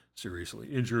just seriously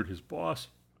injured his boss.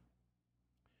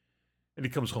 And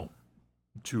he comes home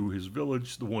to his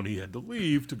village, the one he had to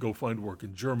leave to go find work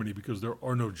in Germany because there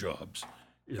are no jobs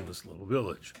in this little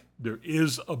village. There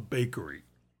is a bakery,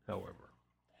 however.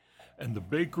 And the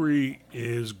bakery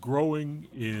is growing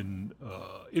in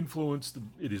influence.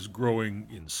 It is growing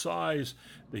in size.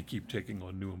 They keep taking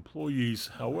on new employees.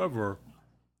 However,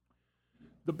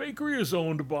 the bakery is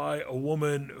owned by a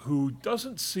woman who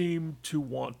doesn't seem to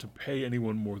want to pay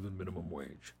anyone more than minimum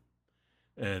wage.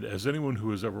 And as anyone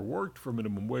who has ever worked for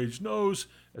minimum wage knows,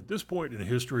 at this point in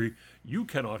history, you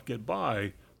cannot get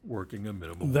by working a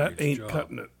minimum That wage ain't job.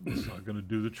 cutting it. It's not going to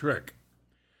do the trick.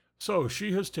 So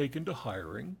she has taken to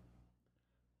hiring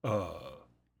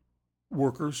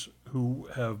workers who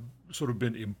have sort of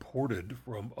been imported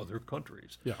from other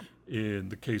countries. Yeah. In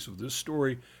the case of this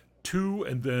story, two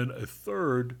and then a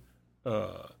third,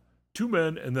 2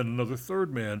 men and then another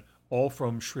third man, all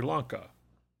from Sri Lanka.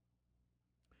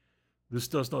 This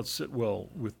does not sit well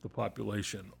with the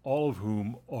population, all of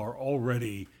whom are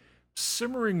already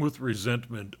simmering with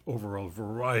resentment over a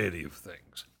variety of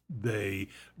things. They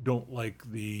don't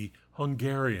like the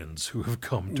Hungarians who have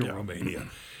come to Romania.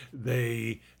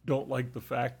 They don't like the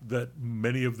fact that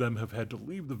many of them have had to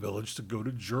leave the village to go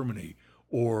to Germany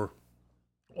or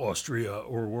Austria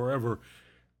or wherever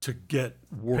to get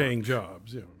work. Paying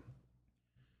jobs, yeah.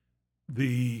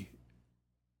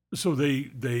 So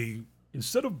they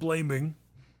instead of blaming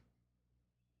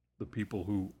the people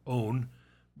who own,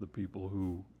 the people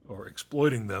who are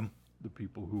exploiting them, the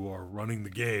people who are running the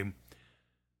game,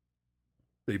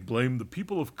 they blame the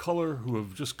people of color who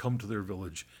have just come to their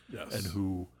village and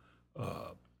who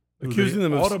accusing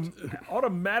them of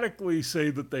automatically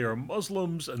say that they are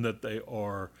Muslims and that they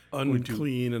are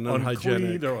unclean and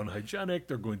unhygienic. They're unhygienic.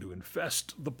 They're going to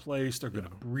infest the place. They're going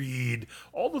to breed.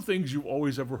 All the things you've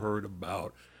always ever heard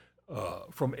about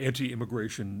from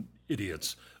anti-immigration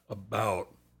idiots about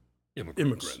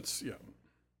immigrants. Yeah.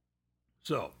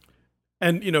 So,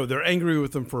 and they're angry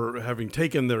with them for having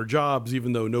taken their jobs,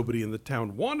 even though nobody in the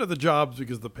town wanted the jobs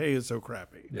because the pay is so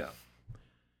crappy. yeah.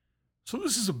 So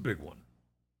this is a big one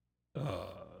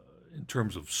in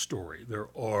terms of story. There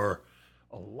are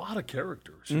a lot of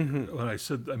characters here. When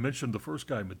I mentioned the first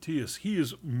guy, Matthias, he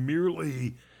is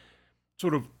merely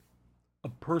sort of a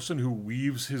person who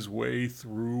weaves his way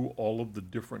through all of the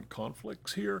different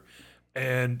conflicts here.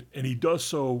 and he does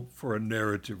so for a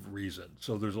narrative reason.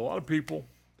 So there's a lot of people,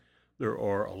 there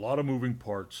are a lot of moving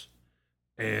parts,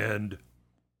 and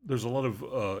there's a lot of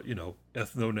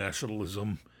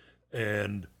ethno-nationalism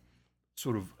and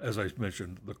sort of, as I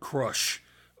mentioned, the crush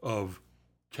of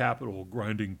capital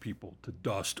grinding people to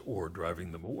dust or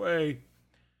driving them away,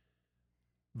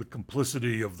 the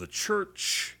complicity of the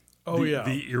church,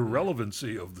 the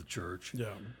irrelevancy of the church,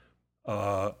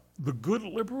 the good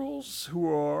liberals who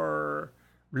are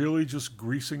really just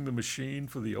greasing the machine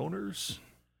for the owners,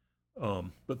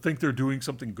 but think they're doing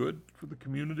something good for the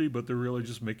community, but they're really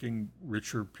just making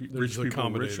rich people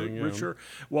richer,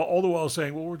 while all the while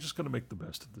saying, well, we're just going to make the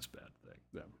best of this bad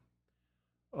thing.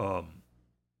 Yeah.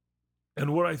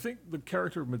 And what I think the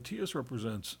character of Matthias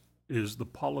represents is the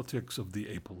politics of the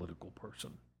apolitical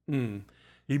person. Mm.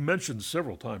 He mentions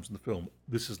several times in the film,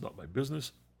 this is not my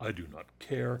business. I do not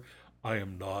care. I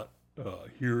am not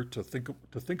here to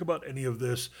think about any of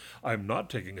this. I'm not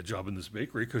taking a job in this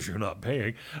bakery because you're not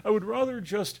paying. I would rather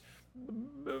just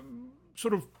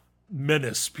sort of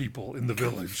menace people in the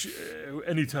village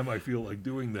anytime I feel like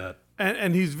doing that.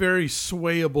 And he's very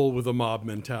swayable with a mob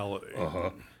mentality.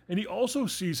 Uh-huh. And he also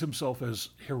sees himself as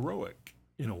heroic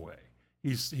in a way.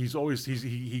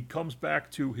 He comes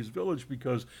back to his village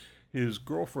because his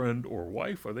girlfriend or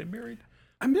wife, are they married?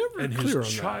 I'm never and clear on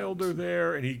his child are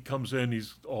there, and he comes in,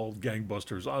 he's all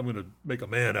gangbusters. I'm going to make a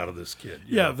man out of this kid.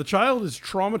 Yeah, the child is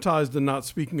traumatized and not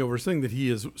speaking over, saying that he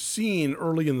has seen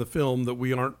early in the film that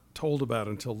we aren't told about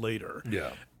until later.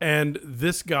 Yeah. And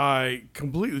this guy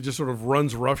completely just sort of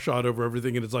runs roughshod over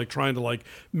everything, and it's like trying to like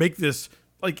make this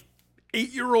like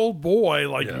 8-year-old boy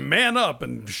man up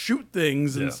and shoot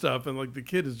things and stuff, and like the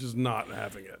kid is just not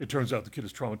having it. It turns out the kid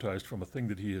is traumatized from a thing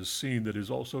that he has seen that is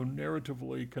also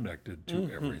narratively connected to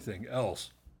everything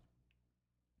else.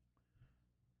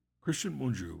 Christian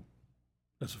Mungiu,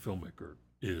 as a filmmaker,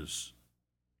 is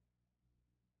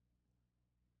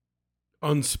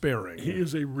unsparing. He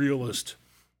is a realist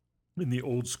in the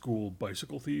old school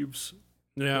Bicycle Thieves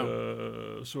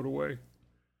sort of way.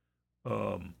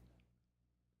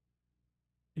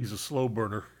 He's a slow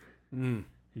burner.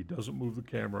 He doesn't move the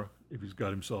camera if he's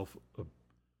got himself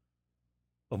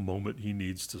a moment he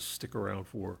needs to stick around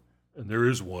for, and there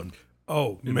is one.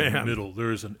 Oh in man! the middle,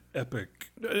 there is an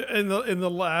epic in the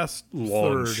last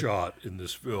long third shot in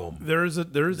this film. There is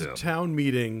a town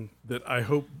meeting that I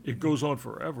hope it goes on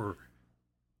forever.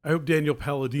 I hope Daniel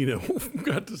Palladino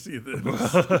got to see this.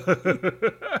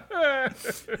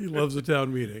 He loves a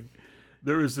town meeting.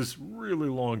 There is this really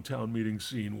long town meeting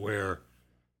scene where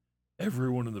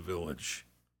everyone in the village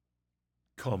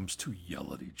comes to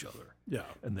yell at each other. Yeah.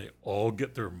 And they all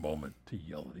get their moment to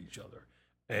yell at each other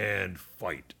and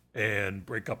fight and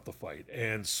break up the fight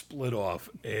and split off.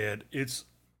 And it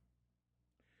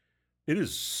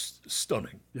is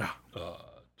stunning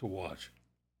to watch.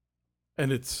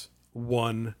 And it's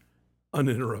one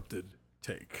uninterrupted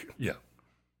take. Yeah.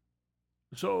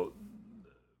 So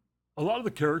a lot of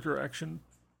the character action,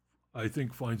 I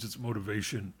think, finds its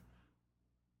motivation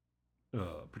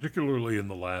particularly in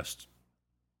the last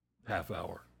half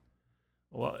hour.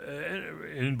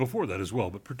 And before that as well,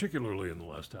 but particularly in the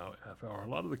last half hour. A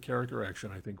lot of the character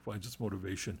action, I think, finds its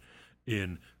motivation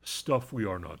in stuff we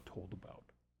are not told about.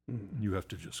 You have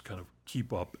to just kind of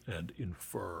keep up and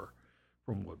infer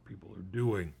from what people are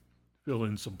doing, fill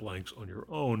in some blanks on your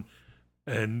own,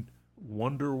 and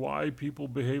wonder why people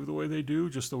behave the way they do,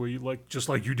 just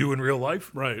like you do in real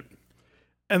life. Right.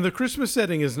 And the Christmas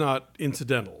setting is not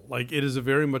incidental. Like, it is a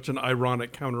very much an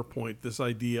ironic counterpoint, this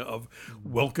idea of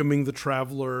welcoming the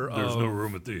traveler. There's no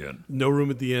room at the inn. No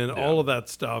room at the inn, all of that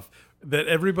stuff, that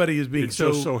everybody is being it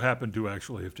just so happened to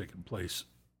actually have taken place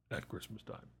at Christmas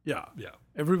time. Yeah. Yeah.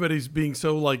 Everybody's being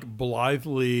so, like,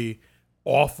 blithely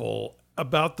awful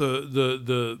about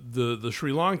the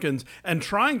Sri Lankans and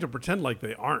trying to pretend like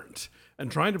they aren't.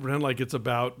 And trying to pretend like it's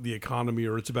about the economy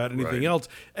or it's about anything else,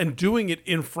 and doing it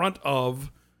in front of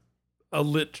a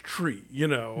lit tree,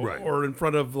 or in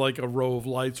front of like a row of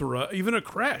lights or even a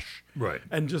creche,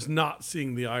 and just not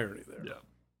seeing the irony there. Yeah.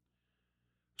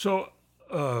 So,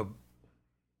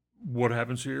 what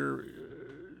happens here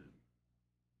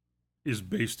is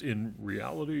based in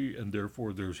reality, and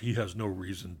therefore he has no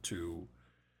reason to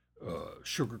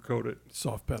sugarcoat it,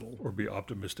 soft pedal, or be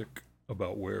optimistic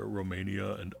about where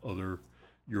Romania and other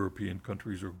European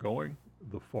countries are going.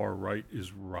 The far right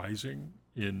is rising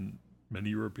in many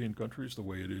European countries the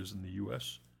way it is in the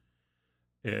U.S.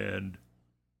 And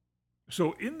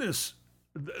so in this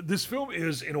film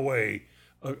is, in a way,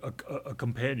 a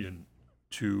companion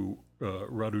to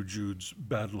Radu Jude's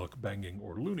Bad Luck Banging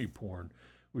or Looney Porn,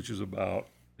 which is about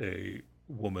a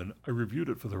woman. I reviewed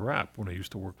it for The Wrap when I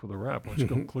used to work for The Wrap. Let's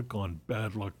go click on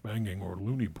Bad Luck Banging or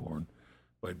Looney Porn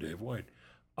by Dave White.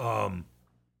 Radu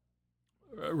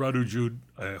Jude,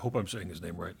 I hope I'm saying his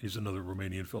name right. He's another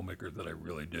Romanian filmmaker that I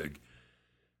really dig.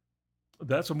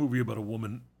 That's a movie about a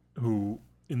woman who,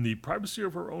 in the privacy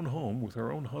of her own home with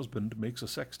her own husband, makes a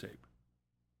sex tape.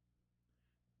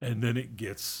 And then it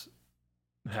gets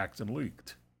hacked and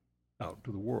leaked out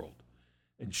to the world.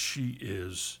 And she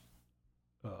is,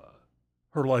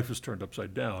 her life is turned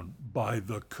upside down by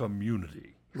the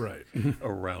community Right.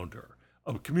 around her.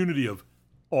 A community of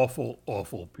awful,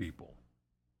 awful people.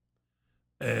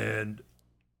 And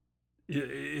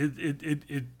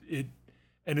it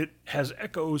has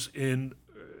echoes in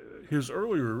his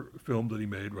earlier film that he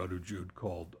made, Radu Jude,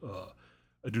 called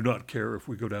I Do Not Care If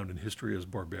We Go Down in History as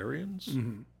Barbarians.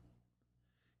 Mm-hmm.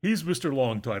 He's Mr.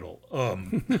 Long Title.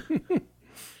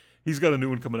 He's got a new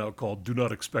one coming out called Do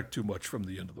Not Expect Too Much from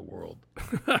the End of the World.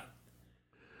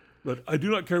 But I Do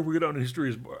Not Care If We Go Down in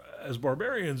History as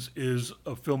Barbarians is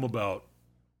a film about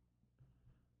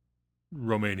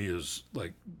Romania's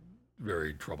like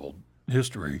very troubled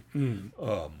history, and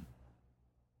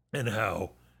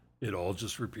how it all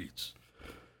just repeats.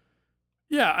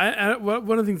 Yeah,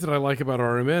 one of the things that I like about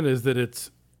R.M.N. is that it's,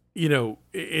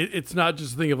 it's not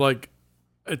just a thing of like,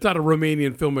 it's not a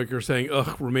Romanian filmmaker saying,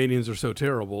 ugh, Romanians are so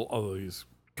terrible, although he's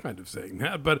kind of saying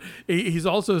that, but he's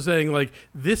also saying like,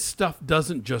 this stuff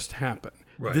doesn't just happen.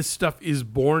 Right. This stuff is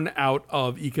born out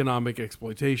of economic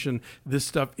exploitation. This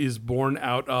stuff is born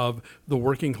out of the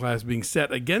working class being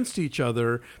set against each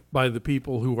other by the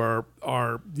people who are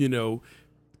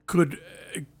could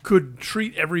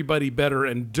treat everybody better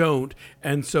and don't.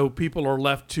 And so people are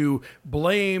left to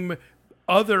blame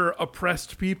other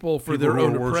oppressed people for their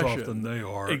own oppression. Worse off than they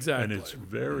are. Exactly. And it's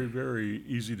very, very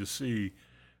easy to see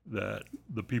that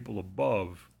the people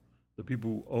above, the people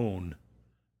who own,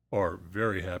 are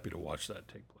very happy to watch that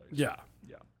take place. Yeah.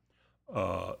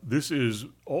 Yeah. This is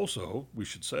also, we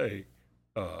should say,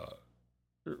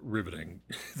 riveting,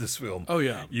 this film. Oh,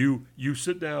 yeah. You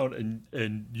sit down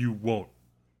and you won't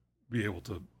be able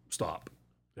to stop.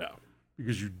 Yeah.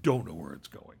 Because you don't know where it's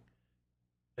going.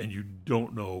 And you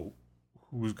don't know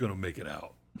who's going to make it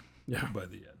out by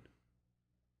the end.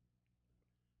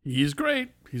 He's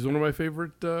great. He's one of my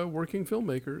favorite working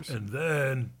filmmakers. And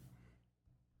then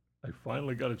I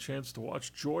finally got a chance to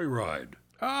watch Joyride.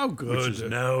 Oh, good. Which is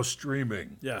now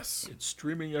streaming. Yes. It's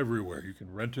streaming everywhere. You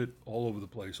can rent it all over the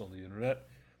place on the internet.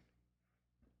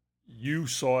 You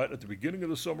saw it at the beginning of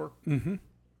the summer. Mm-hmm.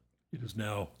 It is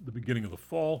now the beginning of the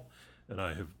fall, and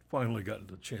I have finally gotten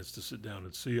the chance to sit down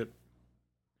and see it.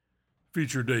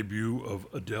 Feature debut of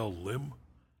Adele Lim.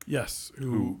 Yes,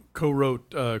 who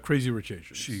co-wrote Crazy Rich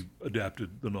Asians. She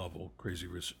adapted the novel Crazy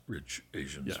Rich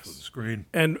Asians for the screen.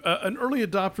 And an early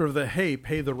adopter of the, hey,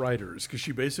 pay the writers, because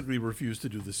she basically refused to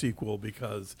do the sequel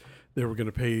because they were going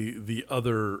to pay the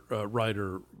other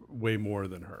writer way more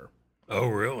than her. Oh,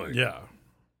 really? Yeah.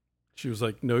 She was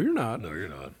like, no, you're not. No, you're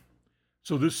not.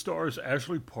 So this stars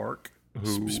Ashley Park,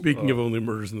 who... Speaking of Only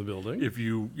Murders in the Building.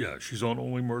 She's on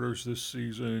Only Murders this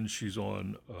season. She's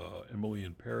on Emily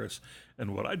in Paris.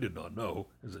 And what I did not know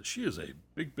is that she is a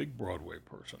big, big Broadway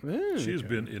person. She has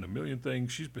been in a million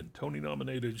things. She's been Tony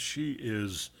nominated. She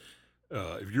is,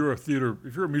 if you're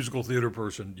a musical theater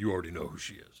person, you already know who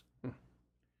she is.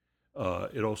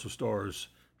 It also stars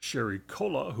Sherry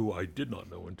Cola, who I did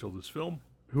not know until this film.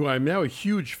 Who I'm now a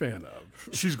huge fan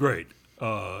of. She's great.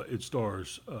 It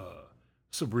stars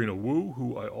Sabrina Wu,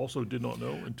 who I also did not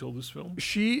know until this film.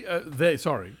 They're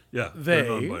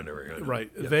non-binary.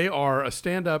 Right. Yeah. They are a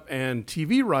stand-up and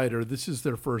TV writer. This is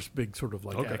their first big sort of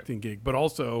acting gig, but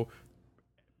also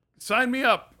sign me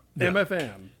up,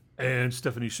 MFN. And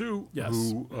Stephanie Sue,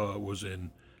 who was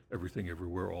in Everything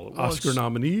Everywhere All at Once. Oscar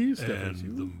nominee,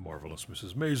 and The Marvelous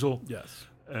Mrs. Maisel. Yes.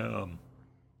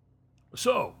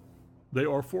 So they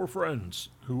are four friends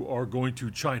who are going to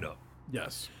China.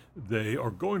 Yes. They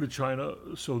are going to China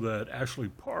so that Ashley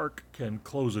Park can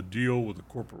close a deal with a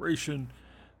corporation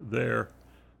there.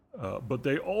 But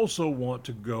they also want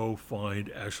to go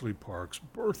find Ashley Park's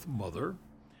birth mother.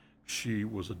 She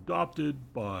was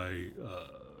adopted by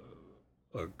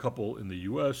a couple in the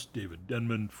U.S., David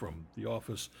Denman from The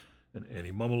Office and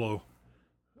Annie Mumolo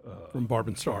from Barb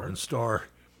and Star. Barb and Star.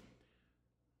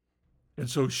 And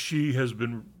so she has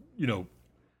been,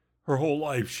 her whole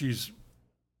life she's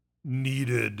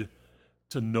needed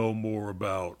to know more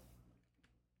about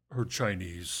her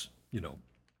Chinese,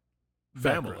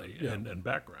 family and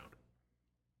background.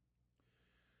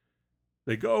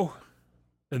 They go,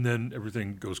 and then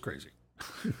everything goes crazy.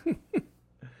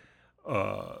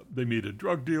 They meet a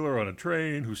drug dealer on a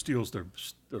train who steals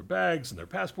their bags and their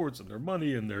passports and their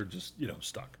money, and they're just,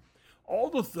 stuck. All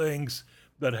the things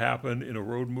that happen in a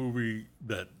road movie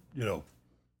that,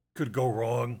 could go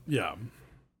wrong. Yeah.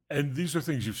 And these are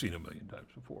things you've seen a million times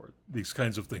before, these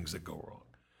kinds of things that go wrong.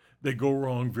 They go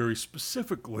wrong very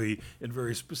specifically in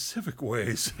very specific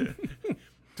ways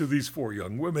to these four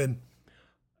young women.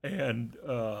 And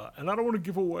I don't want to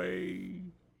give away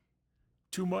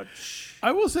too much.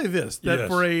 I will say this, that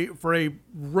Yes. for a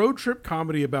road trip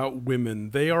comedy about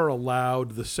women, they are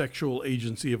allowed the sexual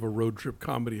agency of a road trip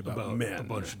comedy about men. A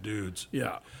bunch of dudes.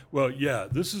 Yeah. Well, yeah,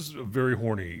 this is a very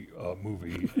horny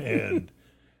movie,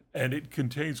 and it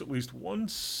contains at least one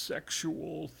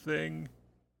sexual thing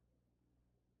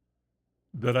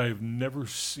that I've never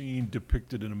seen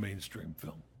depicted in a mainstream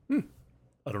film.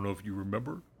 I don't know if you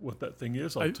remember what that thing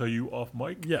is. I'll tell you off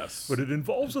mic. Yes. But it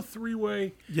involves a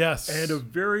three-way. Yes. And a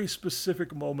very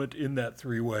specific moment in that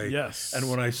three-way. Yes. And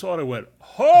when I saw it, I went,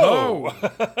 "Ho!"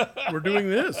 We're doing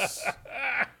this.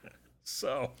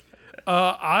 So,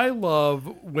 I love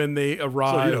when they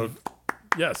arrive. so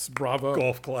Yes, bravo.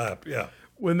 golf clap. Yeah.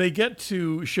 When they get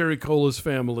to Sherry Cola's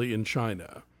family in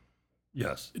China,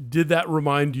 Yes. did that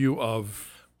remind you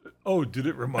of? Oh, did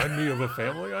it remind me of a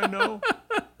family I know?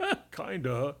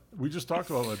 Kinda. We just talked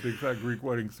about my Big Fat Greek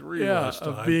Wedding 3 last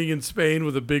time. Of being in Spain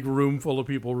with a big room full of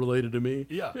people related to me?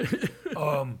 Yeah.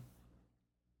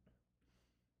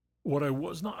 What I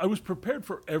was prepared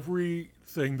for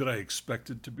everything that I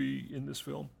expected to be in this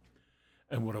film.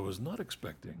 And what I was not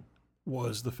expecting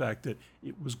was the fact that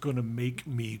it was going to make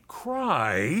me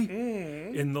cry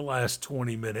in the last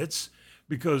 20 minutes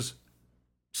because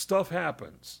stuff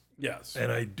happens. Yes.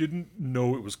 And I didn't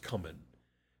know it was coming.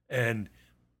 And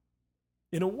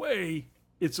in a way,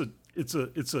 it's a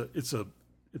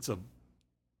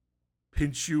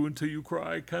pinch you until you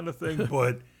cry kind of thing,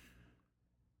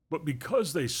 but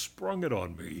because they sprung it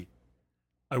on me,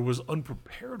 I was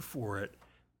unprepared for it,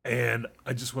 and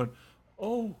I just went,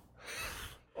 oh,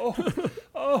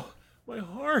 my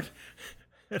heart,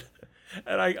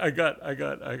 and I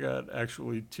got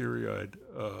actually teary-eyed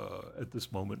at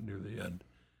this moment near the end.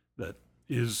 That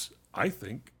is, I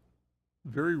think,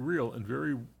 very real and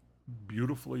very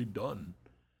beautifully done.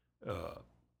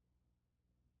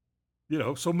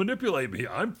 So manipulate me.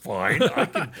 I'm fine. I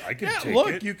can take look,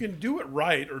 it. you can do it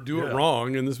right or do it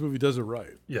wrong, and this movie does it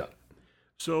right. Yeah.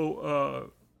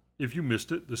 So if you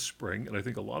missed it this spring, and I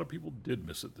think a lot of people did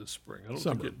miss it this spring, I don't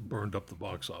think it burned up the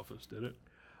box office, did it?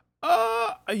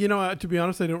 To be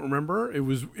honest, I don't remember.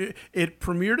 It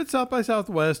premiered at South by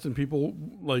Southwest, and people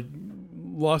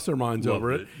lost their minds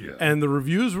over it. Yeah. And the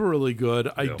reviews were really good.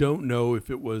 I don't know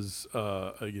if it was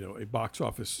a box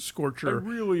office scorcher. I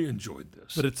really enjoyed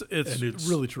this, but it's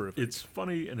really terrific. It's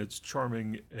funny and it's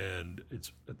charming, and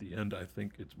it's at the end. I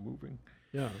think it's moving.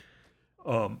 Yeah.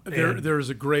 There's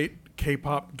a great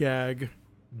K-pop gag.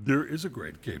 There is a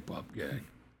great K-pop gag,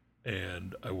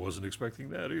 and I wasn't expecting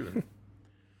that either.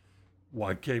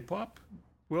 Why K-pop?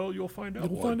 Well, you'll find out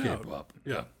why K-pop.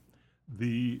 Yeah.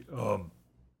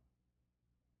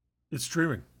 It's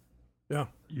streaming. Yeah.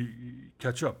 You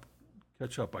catch up.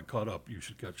 Catch up. I caught up. You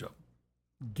should catch up.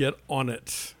 Get on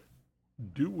it.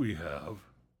 Do we have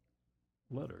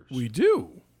letters? We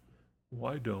do.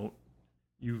 Why don't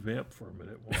you vamp for a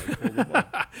minute while I pull them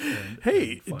up?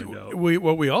 Hey, and find out.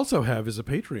 what we also have is a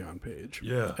Patreon page.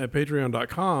 Yeah. At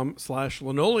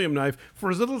patreon.com/linoleum knife. For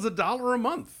as little as $1 a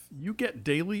month, you get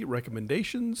daily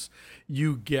recommendations.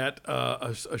 You get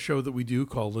a show that we do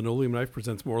called Linoleum Knife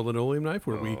Presents More Linoleum Knife,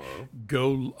 where we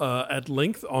go at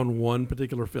length on one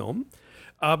particular film.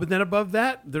 But then above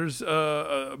that, there's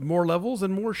more levels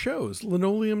and more shows.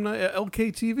 Linoleum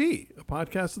LKTV, a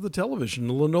podcast of the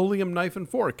television. Linoleum Knife and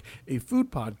Fork, a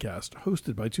food podcast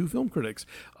hosted by two film critics.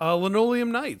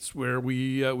 Linoleum Nights, where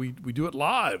we do it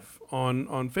live on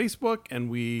Facebook, and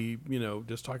we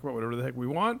just talk about whatever the heck we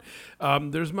want.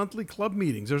 There's monthly club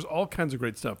meetings. There's all kinds of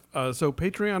great stuff. So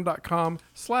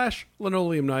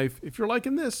patreon.com/linoleum knife. If you're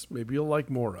liking this, maybe you'll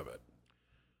like more of it.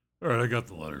 All right, I got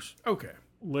the letters. Okay.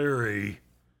 Larry,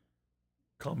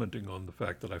 commenting on the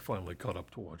fact that I finally caught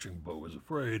up to watching Beau is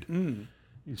Afraid,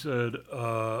 he said,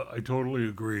 I totally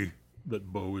agree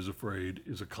that Beau is Afraid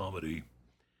is a comedy.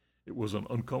 It was an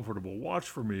uncomfortable watch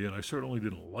for me, and I certainly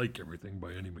didn't like everything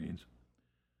by any means.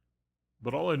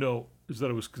 But all I know is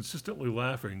that I was consistently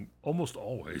laughing almost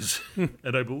always,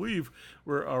 and I believe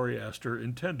where Ari Aster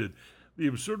intended. The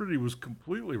absurdity was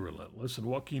completely relentless, and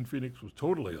Joaquin Phoenix was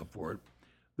totally up for it.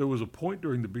 There was a point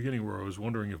during the beginning where I was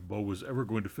wondering if Beau was ever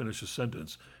going to finish a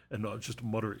sentence and not just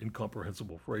mutter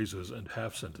incomprehensible phrases and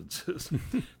half sentences.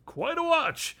 Quite a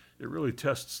watch. It really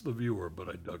tests the viewer, but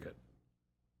I dug it.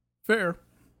 Fair.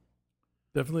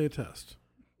 Definitely a test.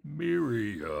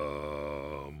 Miriam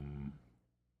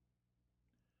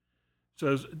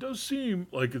says, it does seem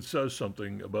like it says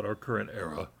something about our current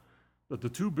era that the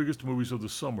two biggest movies of the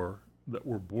summer that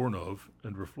were born of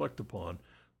and reflect upon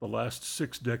the last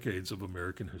 6 decades of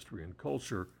American history and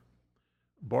culture,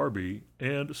 Barbie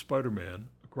and Spider-Man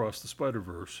Across the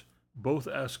Spider-Verse, both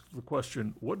ask the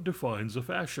question, what defines a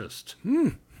fascist?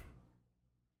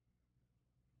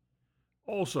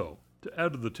 Also, to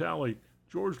add to the tally,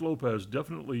 George Lopez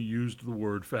definitely used the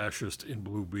word fascist in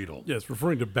Blue Beetle. Yes,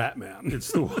 referring to Batman. It's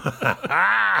the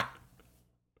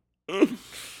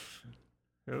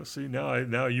see,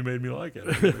 now you made me like it.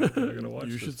 I'm gonna watch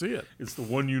You this. should see it. It's the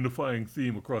one unifying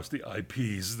theme across the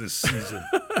IPs this season.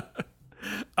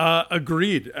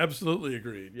 Agreed. Absolutely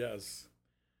agreed. Yes.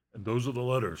 And those are the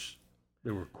letters.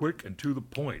 They were quick and to the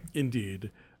point.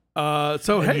 Indeed. And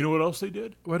you know what else they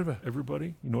did? What about?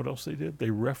 Everybody, you know what else they did? They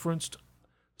referenced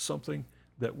something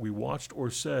that we watched or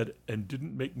said and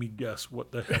didn't make me guess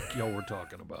what the heck y'all were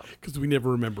talking about. Because we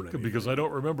never remembered anything. Because I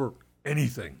don't remember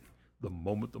anything the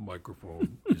moment the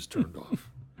microphone is turned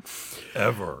off.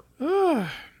 Ever.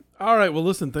 All right. Well,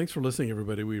 listen, thanks for listening,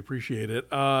 everybody. We appreciate it.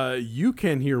 You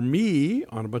can hear me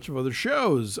on a bunch of other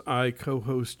shows. I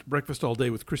co-host Breakfast All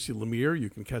Day with Christy Lemire. You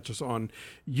can catch us on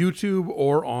YouTube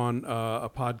or on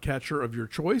a podcatcher of your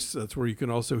choice. That's where you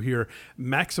can also hear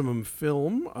Maximum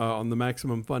Film on the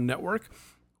Maximum Fun Network.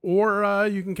 Or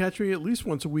you can catch me at least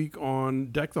once a week on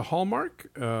Deck the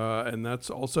Hallmark, and that's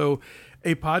also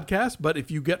a podcast. But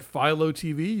if you get Philo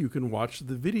TV, you can watch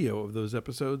the video of those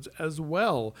episodes as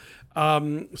well.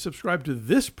 Subscribe to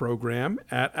this program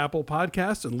at Apple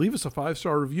Podcasts and leave us a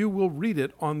 5-star review. We'll read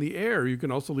it on the air. You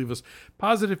can also leave us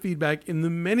positive feedback in the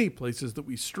many places that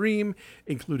we stream,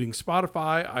 including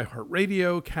Spotify,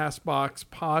 iHeartRadio, CastBox,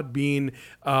 Podbean,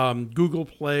 Google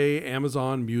Play,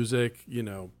 Amazon Music,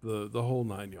 the whole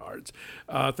 9 yards.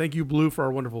 Thank you, Blue, for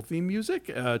our wonderful theme music.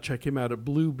 Check him out at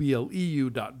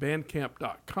bluebleu.bandcamp.com.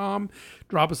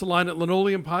 Drop us a line at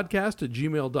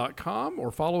linoleumpodcast@gmail.com or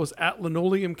follow us at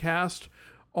linoleumcast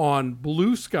on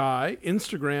Blue Sky,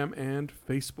 Instagram, and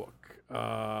Facebook.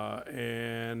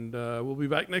 And we'll be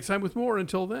back next time with more.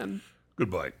 Until then,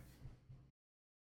 goodbye.